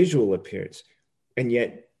visual appearance. And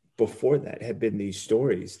yet before that had been these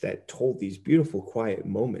stories that told these beautiful, quiet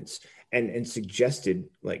moments, and suggested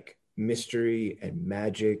like mystery and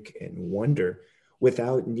magic and wonder,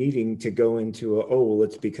 without needing to go into oh, well,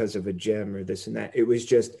 it's because of a gem or this and that. It was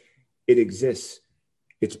just, it exists.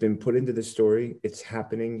 It's been put into the story. It's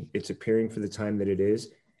happening. It's appearing for the time that it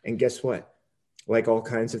is. And guess what? Like all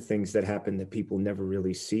kinds of things that happen that people never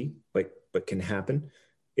really see, but can happen,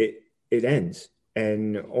 it ends,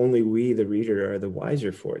 and only we, the reader, are the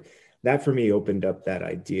wiser for it. That for me opened up that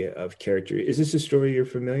idea of character. Is this a story you're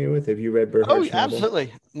familiar with? Have you read Bernhard Oh, Schnabel?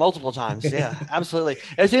 absolutely. Multiple times. Yeah, absolutely.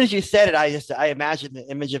 As soon as you said it, I imagined the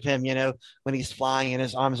image of him, when he's flying and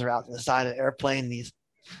his arms are out to the side of the airplane. And he's,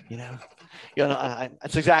 you know,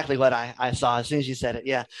 that's exactly what I saw as soon as you said it.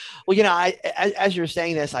 Yeah. Well, as you're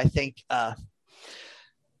saying this, I think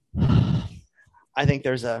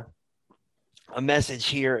there's a message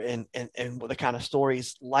here in the kind of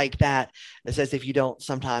stories like that says if you don't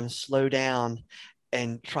sometimes slow down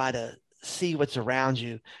and try to see what's around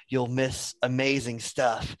you, you'll miss amazing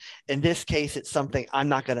stuff. In this case, it's something I'm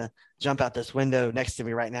not going to jump out this window next to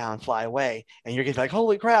me right now and fly away. And you're going to be like,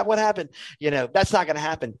 holy crap, what happened? That's not going to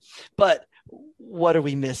happen. But what are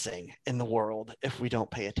we missing in the world if we don't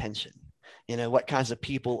pay attention? What kinds of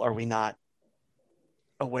people are we not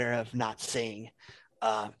aware of, not seeing?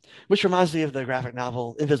 Which reminds me of the graphic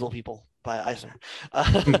novel Invisible People by Eisner.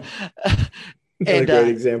 Another and great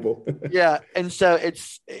example. Yeah, and so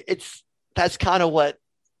it's that's kind of what,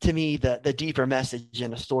 to me, the deeper message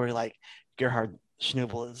in a story like Gerhard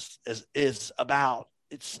Schnabel is about.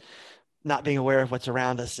 It's not being aware of what's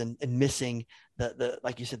around us, and missing the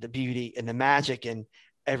like you said, the beauty and the magic in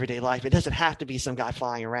everyday life. It doesn't have to be some guy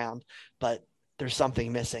flying around, but there's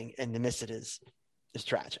something missing, and to miss it is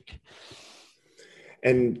tragic.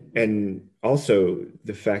 And also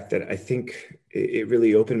the fact that I think it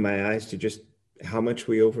really opened my eyes to just how much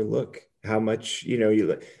we overlook, how much,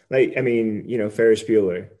 you like, I mean, Ferris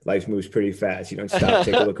Bueller, life moves pretty fast. You don't stop,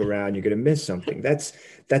 take a look around, you're going to miss something.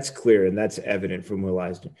 That's clear, and that's evident from Will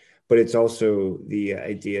Eisner. But it's also the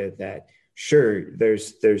idea that, sure,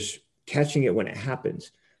 there's catching it when it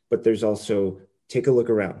happens, but there's also take a look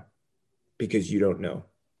around, because you don't know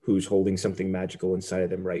who's holding something magical inside of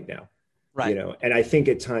them right now. Right. And I think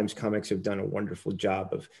at times comics have done a wonderful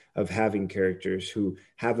job of having characters who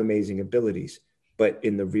have amazing abilities, but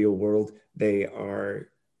in the real world they are,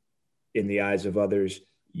 in the eyes of others,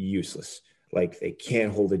 useless. Like, they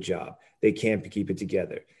can't hold a job, they can't keep it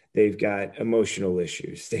together, they've got emotional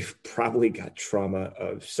issues, they've probably got trauma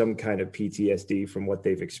of some kind of PTSD from what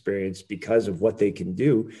they've experienced because of what they can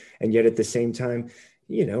do. And yet at the same time,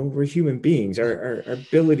 we're human beings, our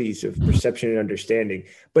abilities of perception and understanding,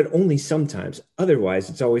 but only sometimes. Otherwise,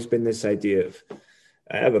 it's always been this idea of,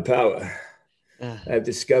 I have a power. I've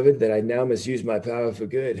discovered that I now must use my power for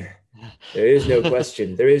good. There is no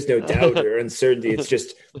question. There is no doubt or uncertainty. It's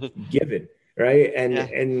just given, right? And Yeah.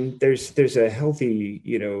 and there's a healthy,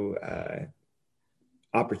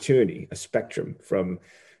 opportunity, a spectrum from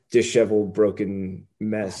disheveled, broken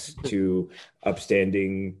mess to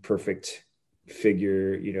upstanding, perfect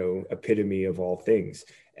figure, epitome of all things.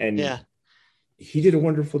 And Yeah. he did a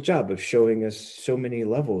wonderful job of showing us so many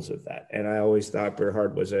levels of that. And I always thought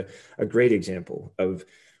Bernhard was a great example of,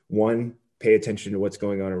 one, pay attention to what's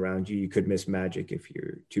going on around you. You could miss magic if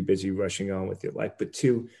you're too busy rushing on with your life. But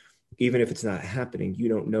two, even if it's not happening, you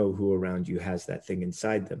don't know who around you has that thing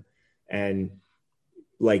inside them. And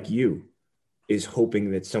like you, is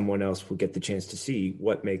hoping that someone else will get the chance to see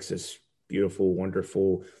what makes us beautiful,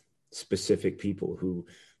 wonderful, specific people who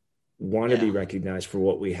want to be Yeah. recognized for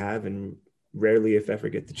what we have, and rarely, if ever,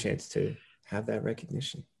 get the chance to have that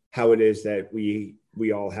recognition. How it is that we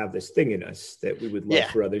all have this thing in us that we would love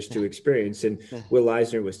Yeah. for others to experience. And Yeah. Will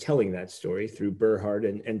Eisner was telling that story through Berhard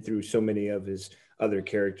and through so many of his other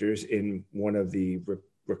characters in one of the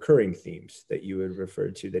recurring themes that you had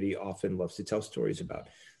referred to, that he often loves to tell stories about: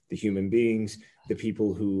 the human beings, the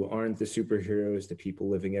people who aren't the superheroes, the people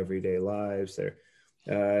living everyday lives, their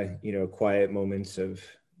quiet moments of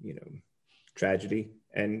tragedy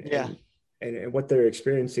and Yeah. and what they're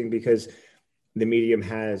experiencing, because the medium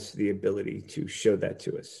has the ability to show that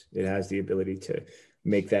to us. It has the ability to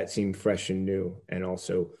make that seem fresh and new, and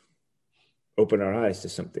also open our eyes to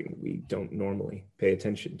something we don't normally pay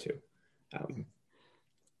attention to.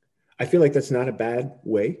 I feel like that's not a bad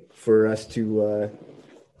way for us to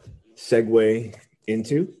segue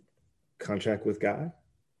into Contract with God.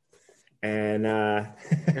 And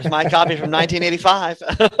here's my copy from 1985.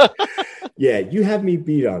 Yeah, you have me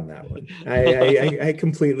beat on that one. I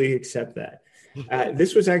completely accept that.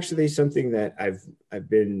 This was actually something that I've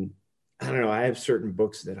been, I don't know, I have certain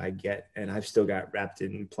books that I get and I've still got wrapped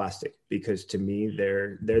in plastic, because to me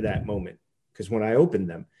they're that moment. Because when I open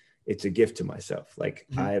them, it's a gift to myself. Like,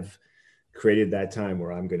 Mhm. I've created that time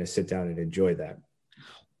where I'm going to sit down and enjoy that.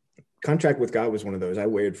 Contract with God was one of those I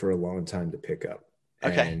waited for a long time to pick up.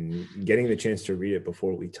 Okay. And getting the chance to read it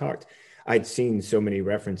before we talked, I'd seen so many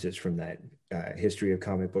references from that history of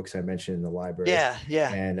comic books I mentioned in the library,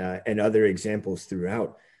 Yeah. and other examples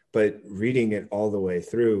throughout. But reading it all the way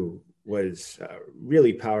through was a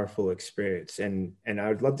really powerful experience. And I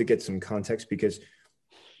would love to get some context, because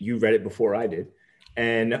you read it before I did.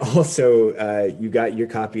 And also, you got your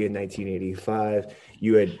copy in 1985.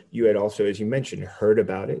 You had also, as you mentioned, heard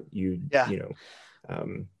about it. Yeah.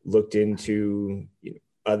 Looked into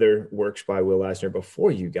other works by Will Eisner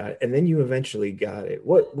before you got it, and then you eventually got it.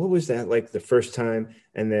 What was that like the first time,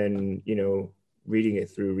 and then reading it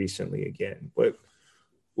through recently again? What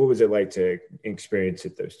was it like to experience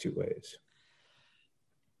it those two ways?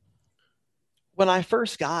 When I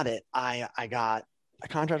first got it, I got A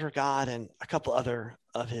Contract with God and a couple other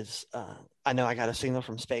of his. I know I got A Signal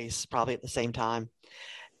from Space probably at the same time.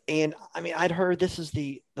 And I mean, I'd heard this is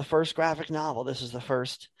the first graphic novel. This is the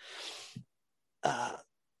first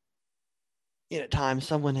time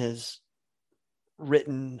someone has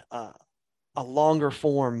written a longer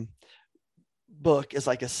form book is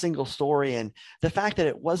like a single story. And the fact that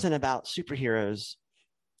it wasn't about superheroes,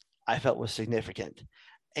 I felt was significant.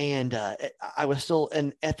 And I was still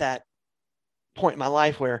at that point in my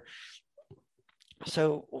life where,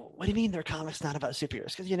 so what do you mean they're comics not about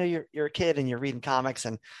superheroes? Because you're a kid and you're reading comics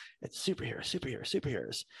and it's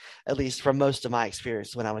superheroes, at least from most of my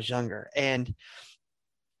experience when I was younger. And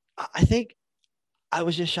I think I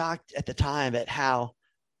was just shocked at the time at how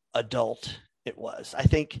adult it was. I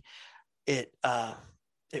think it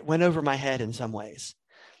went over my head in some ways.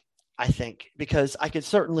 I think because I could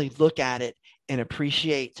certainly look at it and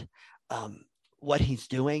appreciate what he's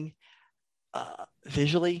doing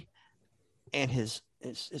visually, and his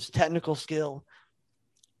technical skill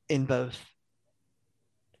in both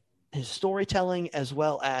his storytelling as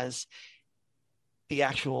well as the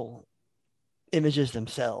actual images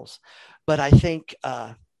themselves. But I think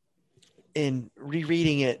in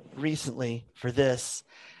rereading it recently for this,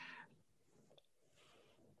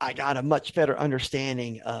 I got a much better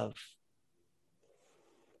understanding of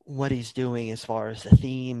what he's doing as far as the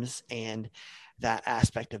themes and that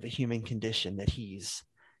aspect of the human condition that he's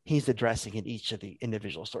addressing in each of the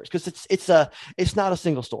individual stories. Because it's not a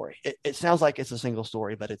single story. It sounds like it's a single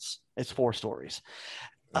story, but it's 4 stories.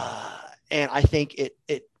 And I think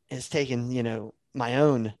it has taken my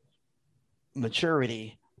own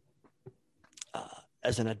maturity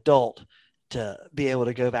as an adult to be able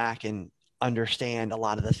to go back and understand a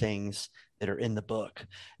lot of the things that are in the book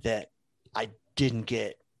that I didn't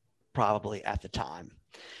get probably at the time.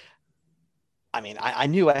 I mean, I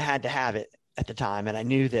knew I had to have it at the time, and I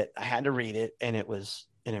knew that I had to read it, and it was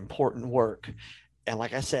an important work. And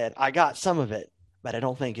like I said, I got some of it, but I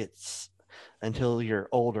don't think it's until you're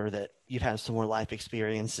older that you've had some more life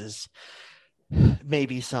experiences,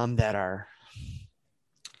 maybe some that are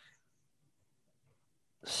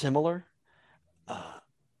similar,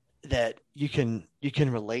 that you can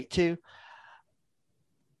relate to,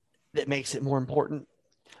 that makes it more important.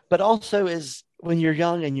 But also is when you're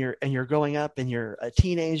young and you're growing up and you're a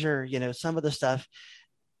teenager, some of the stuff,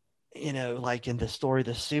 like in the story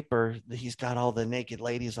The Super, he's got all the naked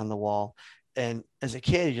ladies on the wall, and as a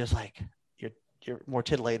kid you're just like, you're more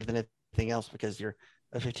titillated than anything else because you're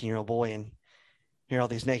a 15-year-old boy and hear all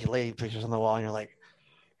these naked lady pictures on the wall, and you're like,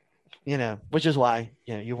 which is why,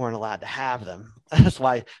 you weren't allowed to have them. That's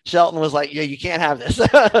why Shelton was like, yeah, you can't have this.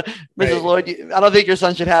 Mrs. Right. Lloyd, I don't think your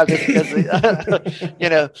son should have this because,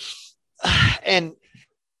 and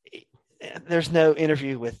there's no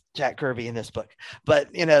interview with Jack Kirby in this book, but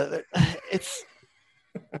it's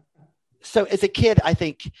so as a kid, I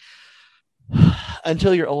think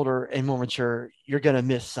until you're older and more mature, you're going to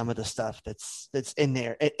miss some of the stuff that's in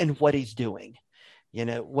there and what he's doing,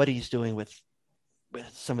 what he's doing with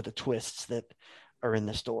some of the twists that are in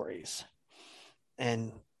the stories.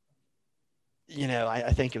 And,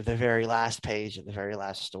 I think of the very last page of the very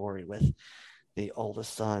last story with the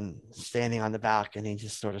oldest son standing on the balcony,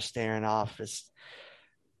 just sort of staring off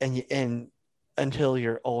and until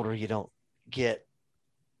you're older, you don't get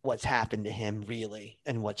what's happened to him really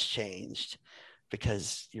and what's changed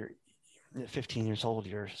because you're 15 years old,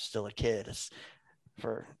 you're still a kid. It's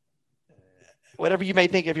for whatever you may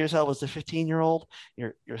think of yourself as a 15-year-old,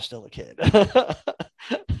 you're still a kid.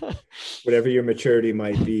 Whatever your maturity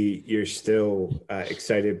might be, you're still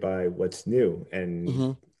excited by what's new. And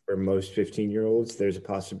mm-hmm. for most 15-year-olds, there's a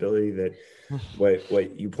possibility that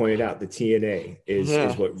what you pointed out, the TNA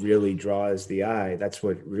is what really draws the eye. That's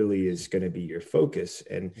what really is going to be your focus.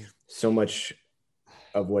 And so much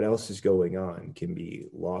of what else is going on can be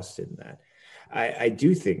lost in that. I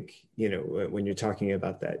do think, when you're talking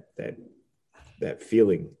about that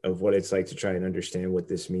feeling of what it's like to try and understand what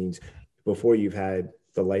this means before you've had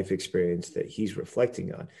the life experience that he's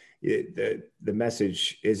reflecting on, the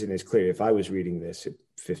message isn't as clear. If I was reading this at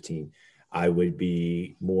 15, I would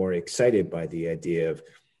be more excited by the idea of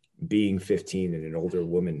being 15 and an older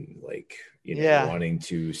woman, like, wanting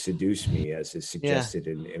to seduce me, as is suggested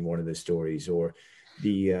in one of the stories, or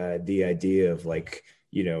the idea of, like,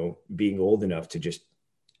 being old enough to just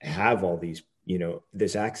have all these,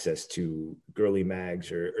 this access to girly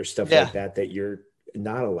mags or stuff like that you're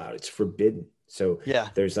not allowed. It's forbidden. So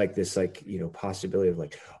there's like this, like, possibility of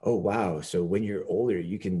like, oh, wow. So when you're older,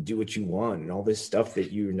 you can do what you want and all this stuff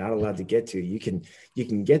that you're not allowed to get to, you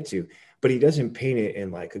can get to, but he doesn't paint it in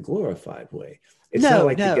like a glorified way. It's not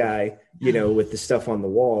like the guy, with the stuff on the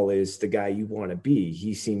wall is the guy you want to be.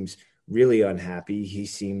 He seems really unhappy. He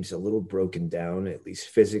seems a little broken down, at least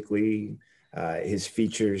physically. His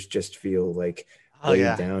features just feel like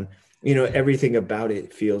laid down. Everything about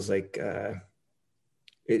it feels like,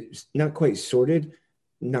 it's not quite sorted,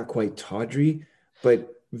 not quite tawdry,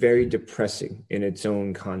 but very depressing in its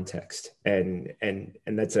own context. And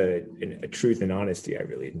that's a truth and honesty I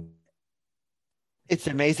really. It's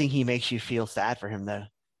amazing he makes you feel sad for him, though.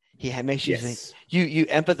 He makes you think, you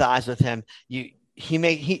empathize with him.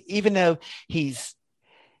 Even though he's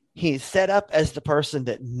set up as the person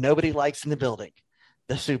that nobody likes in the building,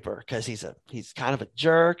 the super, because he's kind of a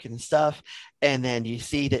jerk and stuff. And then you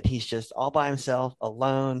see that he's just all by himself,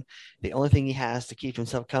 alone. The only thing he has to keep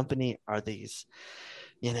himself company are these,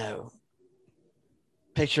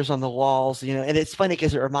 pictures on the walls, and it's funny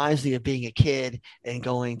because it reminds me of being a kid and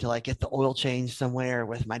going to like get the oil change somewhere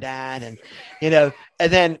with my dad, and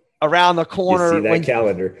and then around the corner, you see that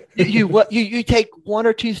calendar, you take one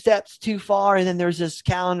or two steps too far, and then there's this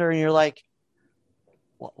calendar, and you're like,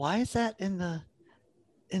 why is that in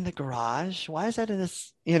the garage? Why is that in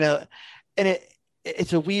this? And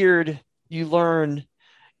it's a weird. You learn.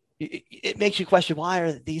 It makes you question, why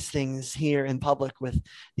are these things here in public with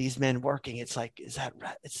these men working? It's like, is that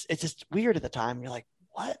right? It's just weird at the time. You're like,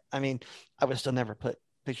 what? I mean, I would still never put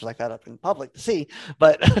pictures like that up in public to see,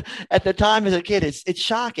 but at the time as a kid, it's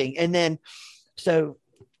shocking. And then, so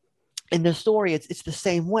in the story, it's the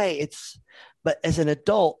same way. But as an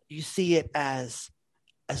adult, you see it as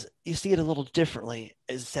you see it a little differently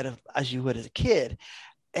instead of as you would as a kid.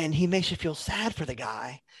 And he makes you feel sad for the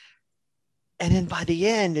guy. And then by the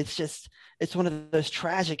end, it's one of those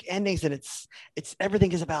tragic endings, and it's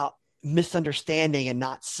everything is about misunderstanding and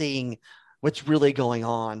not seeing what's really going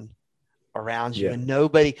on around you. And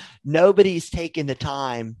nobody's taken the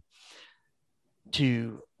time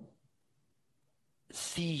to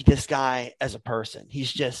see this guy as a person.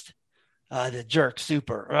 He's just the jerk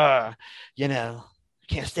super,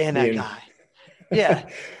 can't stand that guy. Yeah.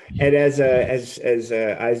 And as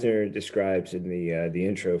Eisner describes in the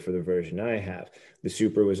intro for the version I have, the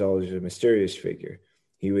super was always a mysterious figure.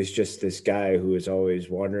 He was just this guy who was always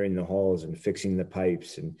wandering the halls and fixing the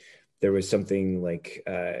pipes. And there was something like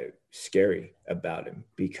scary about him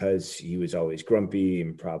because he was always grumpy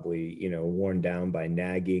and probably, worn down by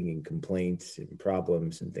nagging and complaints and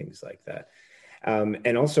problems and things like that.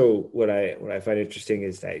 And also what I find interesting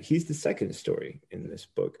is that he's the second story in this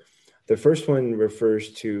book. The first one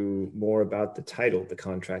refers to more about the title, The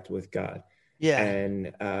Contract with God. Yeah.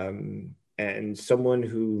 And and someone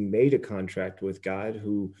who made a contract with God,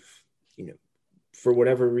 who, you know, for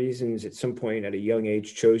whatever reasons, at some point at a young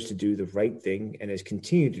age, chose to do the right thing and has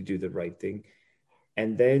continued to do the right thing.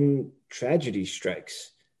 And then tragedy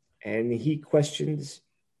strikes and he questions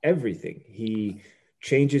everything. He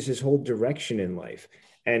changes his whole direction in life.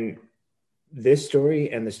 And this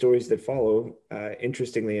story and the stories that follow,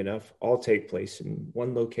 interestingly enough, all take place in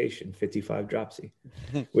one location, 55 Dropsy,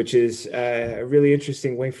 which is a really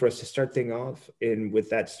interesting way for us to start things off in with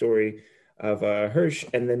that story of Hirsch,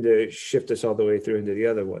 and then to shift us all the way through into the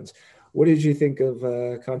other ones. What did you think of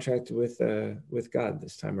Contract with God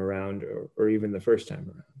this time around, or even the first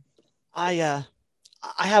time around? I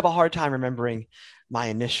have a hard time remembering my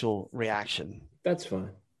initial reaction. That's fine.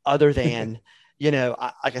 Other than,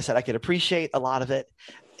 like I said, I could appreciate a lot of it,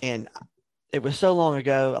 and it was so long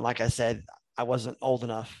ago. And like I said, I wasn't old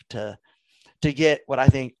enough to get what I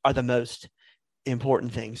think are the most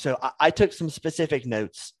important things. So I took some specific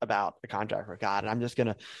notes about the Contract with God, and I'm just going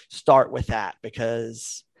to start with that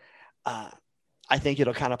because I think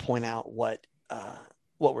it'll kind of point out what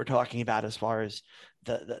we're talking about as far as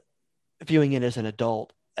the viewing it as an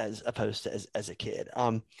adult as opposed to as a kid.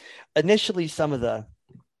 Initially, some of the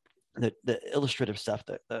illustrative stuff,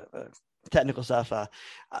 the technical stuff,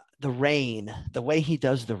 the rain, the way he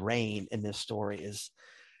does the rain in this story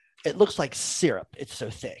it looks like syrup. It's so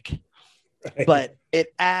thick, right. But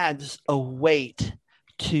it adds a weight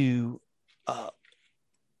to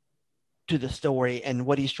the story and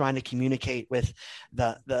what he's trying to communicate with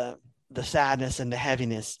the sadness and the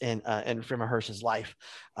heaviness in Freema Hirsch's life,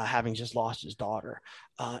 having just lost his daughter,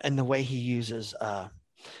 and the way he uses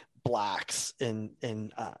blacks in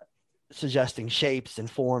suggesting shapes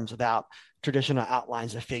and forms without traditional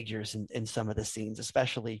outlines of figures in some of the scenes,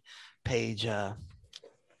 especially page, I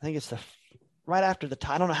think it's right after the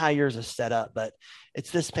time. I don't know how yours is set up, but it's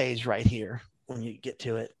this page right here when you get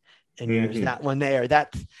to it. And yours, that one there,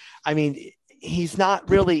 he's not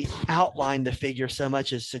really outlined the figure so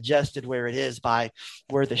much as suggested where it is by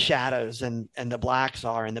where the shadows and the blacks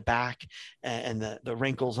are in the back and the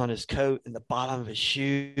wrinkles on his coat and the bottom of his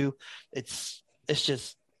shoe. It's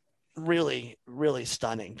just really, really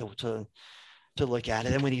stunning to look at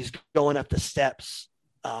it. And when he's going up the steps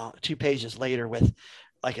 2 pages later with,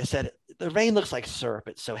 like I said, the rain looks like syrup.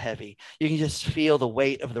 It's so heavy. You can just feel the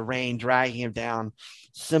weight of the rain dragging him down,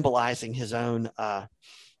 symbolizing his own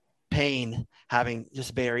pain, having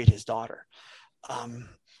just buried his daughter.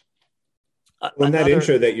 Well, that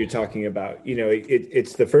intro that you're talking about,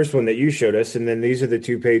 it's the first one that you showed us, and then these are the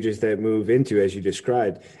 2 pages that move into as you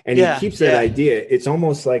described. And he keeps that idea. It's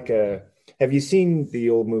almost like have you seen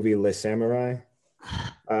the old movie Les Samurai?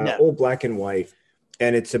 No. Old black and white.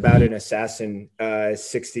 And it's about an assassin,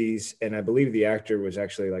 60s. And I believe the actor was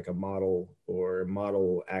actually like a model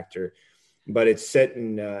actor, but it's set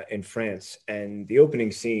in France. And the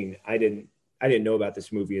opening scene, I didn't know about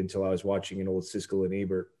this movie until I was watching an old Siskel and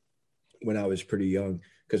Ebert when I was pretty young,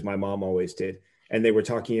 because my mom always did. And they were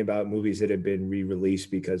talking about movies that had been re-released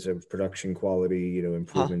because of production quality,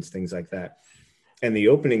 improvements, things like that. And the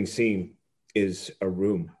opening scene is a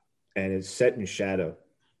room, and it's set in shadow.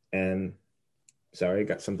 And sorry,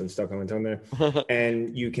 got something stuck on my tongue there.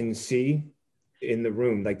 And you can see in the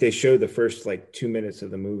room, like they show the first 2 minutes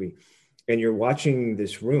of the movie, and you're watching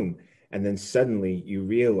this room, and then suddenly you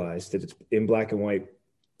realize that it's in black and white,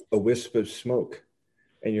 a wisp of smoke.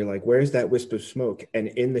 And you're like, where's that wisp of smoke? And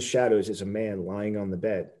in the shadows is a man lying on the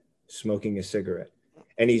bed, smoking a cigarette.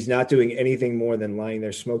 And he's not doing anything more than lying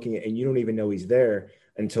there smoking it. And you don't even know he's there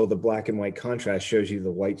until the black and white contrast shows you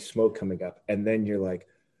the white smoke coming up. And then you're like,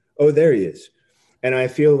 oh, there he is. And I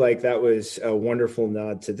feel like that was a wonderful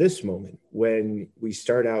nod to this moment when we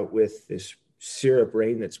start out with this syrup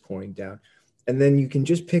rain that's pouring down. And then you can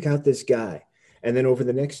just pick out this guy. And then over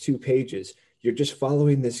the next 2 pages, you're just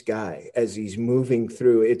following this guy as he's moving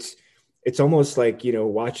through. It's almost like,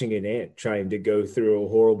 watching an ant trying to go through a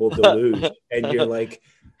horrible deluge. And you're like,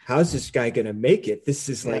 how's this guy going to make it? This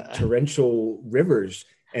is like torrential rivers,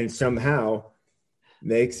 and somehow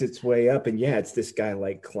makes its way up. And it's this guy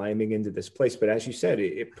climbing into this place. But as you said,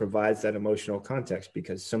 it provides that emotional context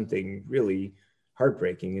because something really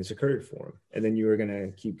heartbreaking has occurred for him. And then you were going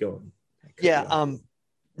to keep going. No,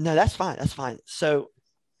 that's fine. That's fine. So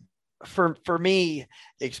for me,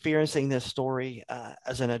 experiencing this story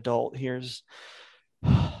as an adult, here's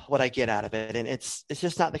what I get out of it. And it's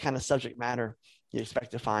just not the kind of subject matter you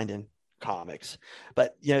expect to find in comics.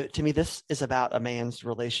 But, to me, this is about a man's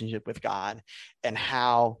relationship with God and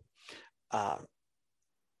how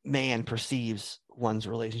man perceives one's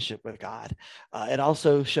relationship with God. It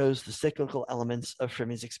also shows the cyclical elements of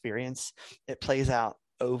Freema's experience. It plays out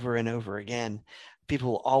over and over again.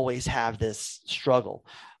 People will always have this struggle.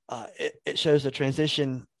 It shows a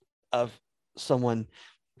transition of someone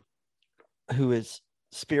who is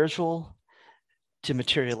spiritual to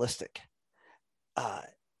materialistic. Uh,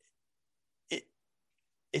 it,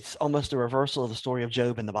 it's almost a reversal of the story of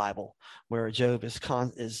Job in the Bible, where Job is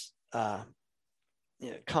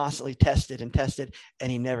constantly tested and tested,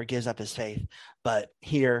 and he never gives up his faith. But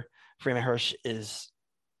here, Freeman Hirsch is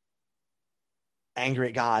angry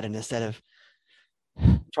at God, and instead of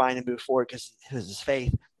trying to move forward because his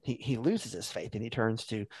faith, he loses his faith and he turns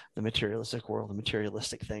to the materialistic world, the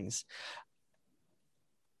materialistic things.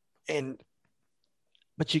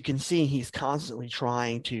 But you can see he's constantly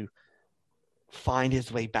trying to find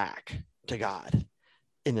his way back to God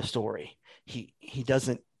in the story. He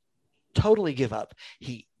doesn't totally give up.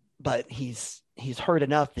 But he's heard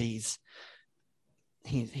enough that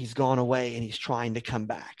he's gone away and he's trying to come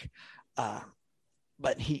back.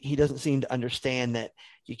 But he doesn't seem to understand that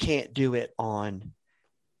you can't do it on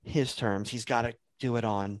his terms. He's got to do it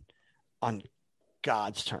on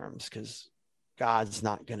God's terms, because God's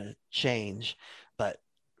not going to change. But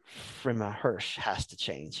Freeman Hirsch has to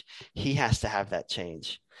change. He has to have that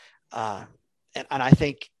change. And I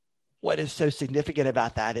think what is so significant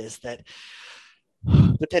about that is that,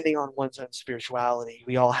 depending on one's own spirituality,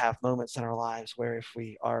 we all have moments in our lives where, if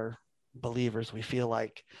we are believers, we feel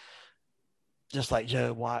like, just like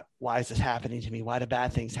Job, why is this happening to me? Why do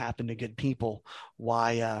bad things happen to good people?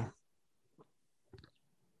 Why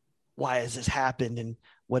has this happened? And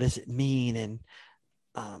what does it mean? And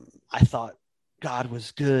I thought God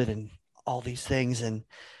was good and all these things. And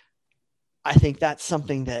I think that's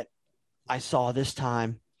something that I saw this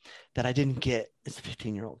time that I didn't get as a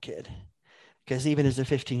 15-year-old kid. Because even as a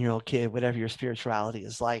 15-year-old kid, whatever your spirituality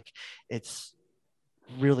is like, it's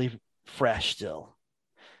really fresh still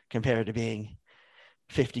compared to being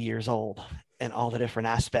 50 years old, and all the different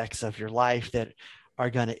aspects of your life that are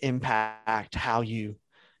going to impact how you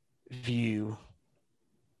view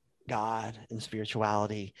God and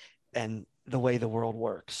spirituality and the way the world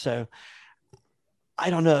works. So I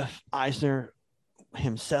don't know if Eisner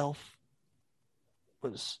himself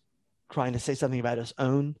was trying to say something about his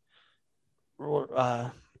own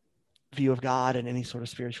view of God and any sort of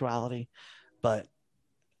spirituality, but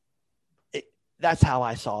that's how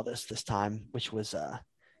I saw this time, which was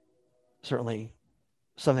certainly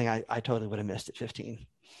something I totally would have missed at 15.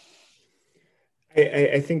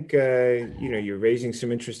 I think you're raising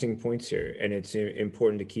some interesting points here, and it's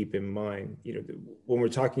important to keep in mind. When we're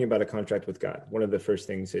talking about a contract with God, one of the first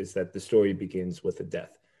things is that the story begins with a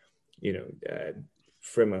death.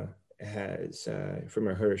 Freeman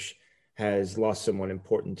Hirsch has lost someone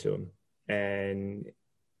important to him, and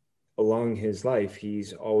along his life,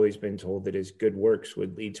 he's always been told that his good works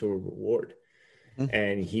would lead to a reward. Mm-hmm.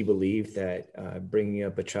 And he believed that bringing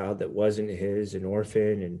up a child that wasn't his, an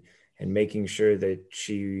orphan, and making sure that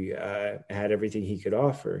she had everything he could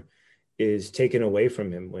offer, is taken away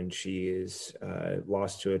from him when she is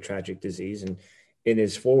lost to a tragic disease. And in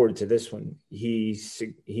his foreword to this one,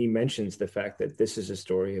 he mentions the fact that this is a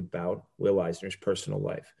story about Will Eisner's personal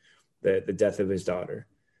life, the death of his daughter,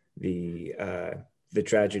 the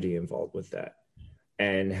tragedy involved with that,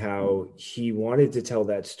 and how he wanted to tell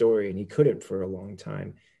that story and he couldn't for a long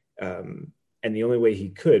time. And the only way he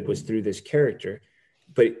could was through this character,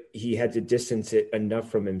 but he had to distance it enough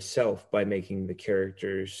from himself by making the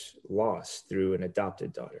character's loss through an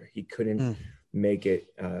adopted daughter. He couldn't make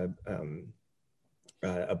it a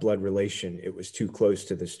blood relation. It was too close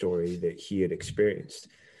to the story that he had experienced.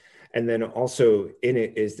 And then also in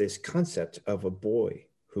it is this concept of a boy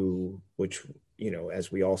which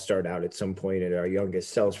as we all start out at some point at our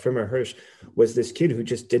youngest selves, Freeman Hirsch was this kid who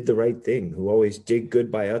just did the right thing, who always did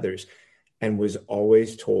good by others, and was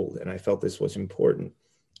always told, and I felt this was important,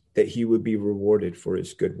 that he would be rewarded for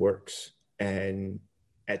his good works. And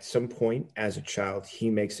at some point as a child, he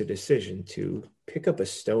makes a decision to pick up a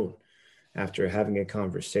stone after having a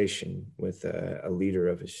conversation with a leader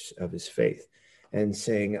of his faith, and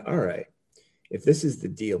saying, all right, if this is the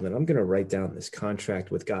deal, then I'm going to write down this contract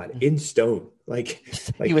with God in stone. Like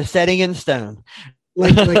he was setting in stone,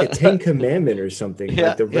 like a 10 commandment or something. Yeah,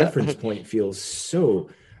 like the reference point feels so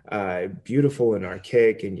beautiful and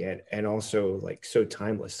archaic, and also like so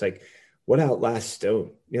timeless. Like, what outlasts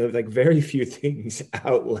stone? Like very few things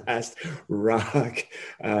outlast rock.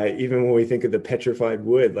 Even when we think of the petrified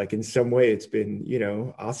wood, like in some way it's been,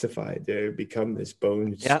 ossified to become this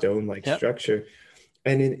bone stone-like structure.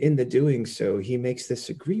 And in the doing so, he makes this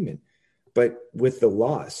agreement. But with the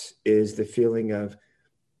loss is the feeling of,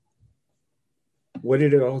 what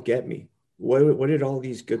did it all get me? What did all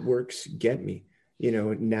these good works get me?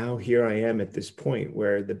 now here I am at this point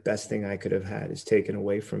where the best thing I could have had is taken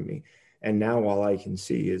away from me. And now all I can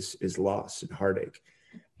see is loss and heartache.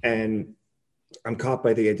 And I'm caught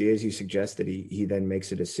by the idea, as you suggest, that he then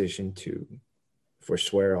makes a decision to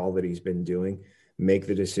forswear all that he's been doing, make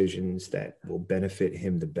the decisions that will benefit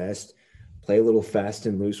him the best, play a little fast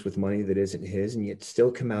and loose with money that isn't his, and yet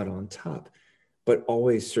still come out on top, but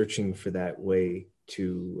always searching for that way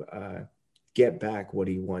to get back what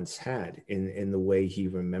he once had in the way he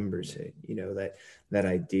remembers it. That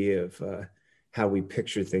idea of how we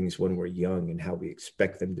picture things when we're young and how we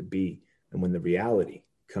expect them to be, and when the reality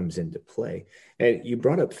comes into play. And you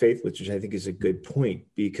brought up faith, which I think is a good point,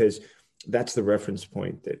 because that's the reference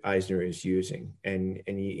point that Eisner is using. And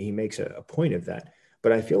he makes a point of that.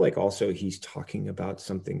 But I feel like also he's talking about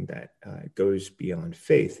something that goes beyond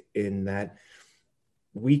faith, in that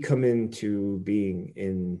we come into being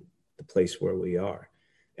in the place where we are,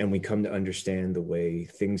 and we come to understand the way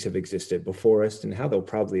things have existed before us and how they'll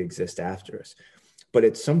probably exist after us. But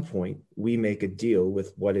at some point, we make a deal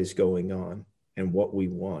with what is going on and what we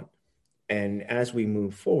want. And as we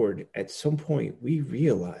move forward, at some point, we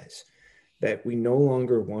realize that we no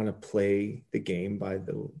longer want to play the game by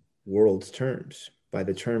the world's terms, by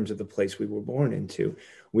the terms of the place we were born into.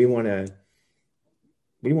 We want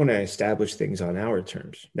to establish things on our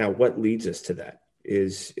terms. Now, what leads us to that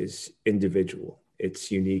is individual.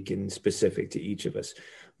 It's unique and specific to each of us.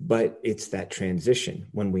 But it's that transition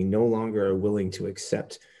when we no longer are willing to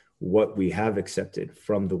accept what we have accepted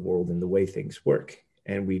from the world and the way things work.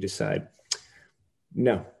 And we decide,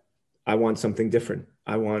 no, I want something different.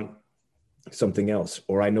 I want something else,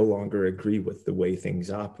 or I no longer agree with the way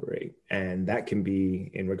things operate. And that can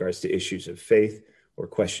be in regards to issues of faith or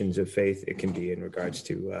questions of faith. It can be in regards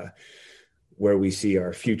to where we see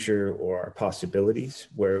our future or our possibilities,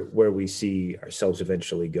 where we see ourselves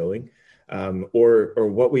eventually going, or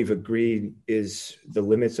what we've agreed is the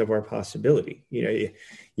limits of our possibility.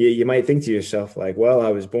 You might think to yourself like, well, I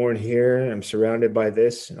was born here, I'm surrounded by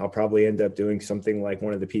this, and I'll probably end up doing something like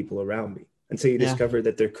one of the people around me, until you discover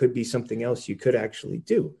that there could be something else you could actually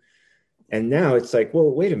do. And now it's like,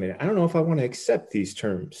 well, wait a minute, I don't know if I want to accept these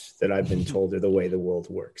terms that I've been told are the way the world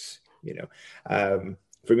works.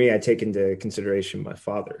 For me, I take into consideration my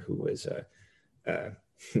father, who was a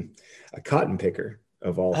cotton picker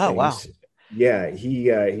of all things. Wow. Yeah,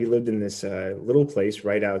 he lived in this little place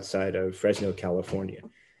right outside of Fresno, California.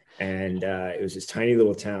 And it was this tiny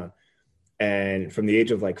little town. And from the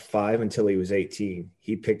age of like 5 until he was 18,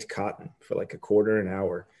 he picked cotton for like a quarter an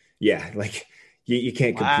hour. Yeah, like you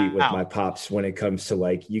can't compete with my pops when it comes to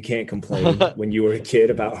like, you can't complain when you were a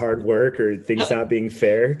kid about hard work or things not being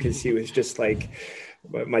fair, because he was just like,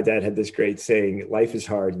 my dad had this great saying, life is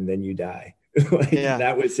hard and then you die.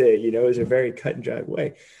 That was it. It was a very cut and dry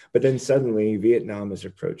way. But then suddenly Vietnam was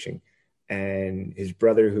approaching, and his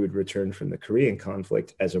brother, who had returned from the Korean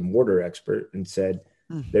conflict as a mortar expert, and said,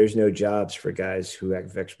 there's no jobs for guys who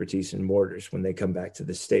have expertise in mortars when they come back to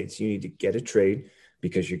the States. You need to get a trade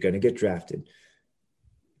because you're going to get drafted.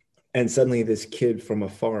 And suddenly this kid from a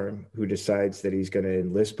farm who decides that he's going to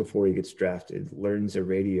enlist before he gets drafted, learns a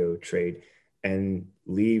radio trade, and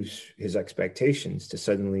leaves his expectations to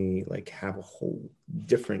suddenly like have a whole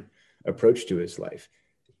different approach to his life,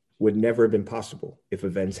 would never have been possible if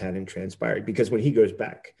events hadn't transpired. Because when he goes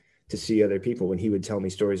back to see other people, when he would tell me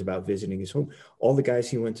stories about visiting his home, all the guys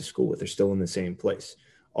he went to school with are still in the same place.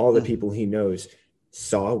 All the people he knows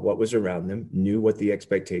saw what was around them, knew what the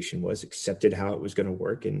expectation was, accepted how it was going to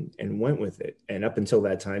work, and went with it. And up until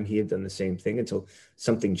that time, he had done the same thing until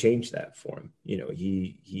something changed that for him.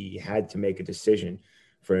 He had to make a decision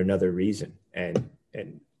for another reason. And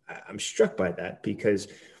I'm struck by that, because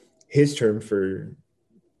his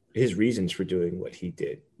reasons for doing what he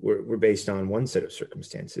did were based on one set of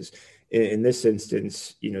circumstances. In this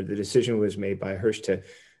instance, the decision was made by Hirsch to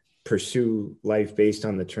pursue life based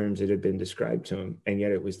on the terms that had been described to him. And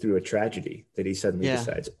yet it was through a tragedy that he suddenly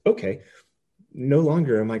decides, okay, no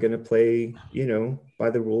longer am I going to play, by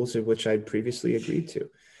the rules of which I'd previously agreed to.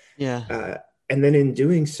 Yeah. And then in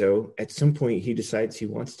doing so, at some point, he decides he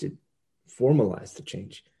wants to formalize the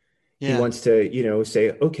change. He wants to,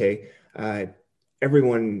 say, okay,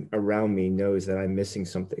 everyone around me knows that I'm missing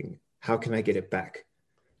something. How can I get it back?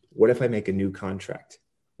 What if I make a new contract?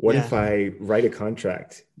 What if I write a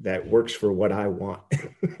contract that works for what I want?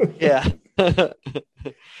 And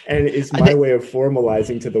it's my way of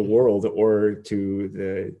formalizing to the world, or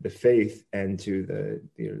to the faith, and to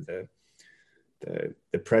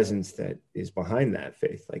the presence that is behind that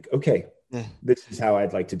faith. Like, okay, this is how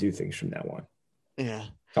I'd like to do things from now on. Yeah.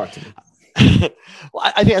 Talk to me.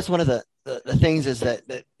 Well, I think that's one of the things is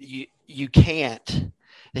that you you can't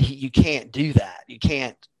you can't do that. He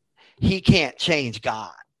can't change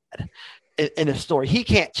God in a story. He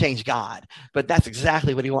can't change God, but that's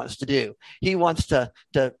exactly what he wants to do. He wants to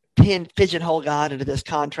pigeonhole God into this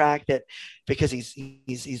contract that because he's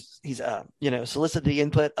solicited the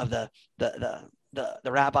input of the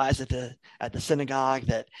rabbis at the synagogue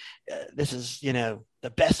that this is the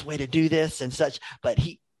best way to do this and such, but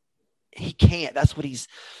he can't. That's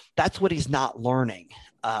what he's not learning.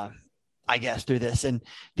 I guess through this. And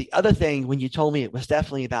the other thing, when you told me it was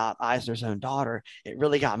definitely about Eisner's own daughter, it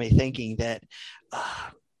really got me thinking that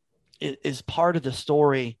it is part of the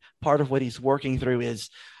story. Part of what he's working through is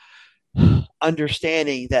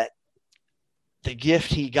understanding that the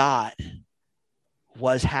gift he got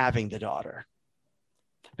was having the daughter,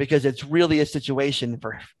 because it's really a situation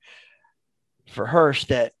for Hirsch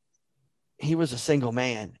that he was a single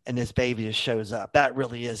man and this baby just shows up. That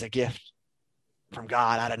really is a gift from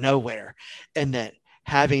God out of nowhere. And that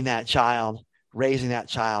having that child, raising that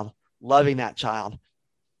child, loving that child,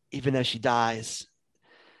 even though she dies,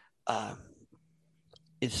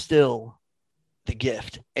 is still the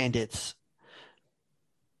gift. And it's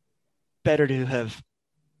better to have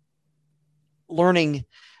learning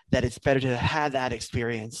that it's better to have had that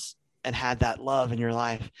experience and had that love in your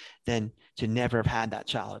life than to never have had that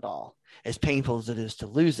child at all. As painful as it is to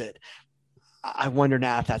lose it, I wonder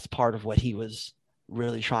now if that's part of what he was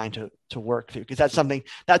really trying to work through, because that's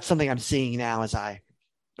something I'm seeing now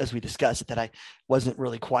as we discuss it, that I wasn't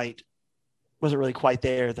really quite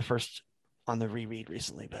there the first on the reread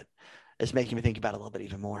recently, but it's making me think about it a little bit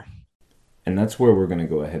even more. And that's where we're going to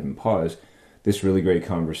go ahead and pause this really great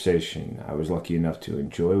conversation I was lucky enough to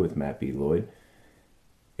enjoy with Matt B. Lloyd.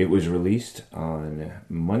 It was released on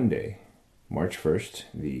Monday, March 1st,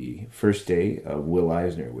 the first day of Will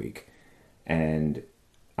Eisner Week. And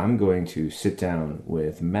I'm going to sit down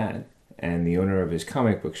with Matt and the owner of his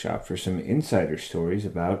comic book shop for some insider stories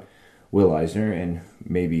about Will Eisner and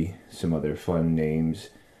maybe some other fun names,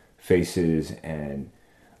 faces, and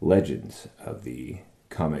legends of the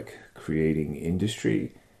comic creating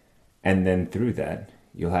industry. And then through that,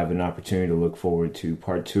 you'll have an opportunity to look forward to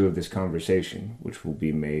part 2 of this conversation, which will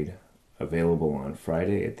be made available on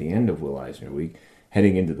Friday at the end of Will Eisner Week,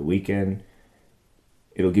 heading into the weekend.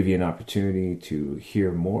 It'll give you an opportunity to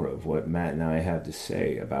hear more of what Matt and I have to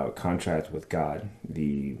say about Contract with God,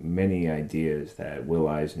 the many ideas that Will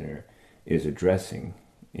Eisner is addressing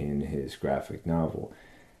in his graphic novel,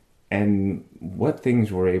 and what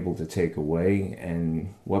things we're able to take away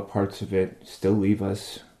and what parts of it still leave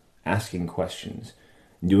us asking questions,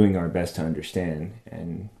 doing our best to understand,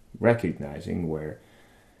 and recognizing where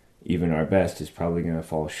even our best is probably going to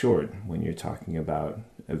fall short when you're talking about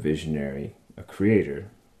a visionary, a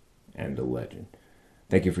creator, and a legend.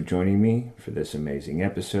 Thank you for joining me for this amazing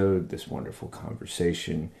episode, this wonderful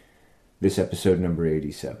conversation, this episode number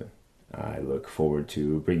 87. I look forward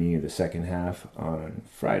to bringing you the second half on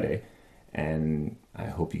Friday, and I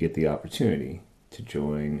hope you get the opportunity to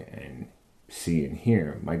join and see and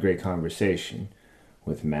hear my great conversation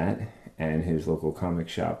with Matt and his local comic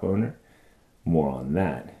shop owner. More on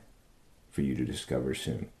that for you to discover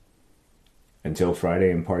soon. Until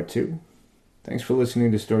Friday in part 2, thanks for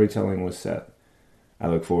listening to Storytelling with Seth. I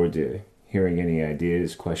look forward to hearing any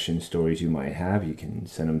ideas, questions, stories you might have. You can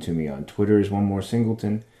send them to me on Twitter as One More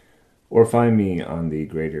Singleton, or find me on the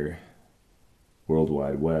greater World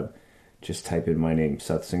Wide Web. Just type in my name,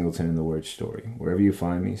 Seth Singleton, in the word story. Wherever you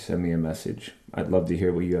find me, send me a message. I'd love to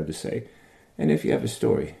hear what you have to say. And if you have a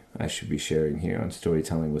story, I should be sharing here on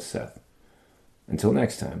Storytelling with Seth. Until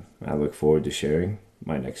next time, I look forward to sharing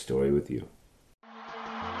my next story with you.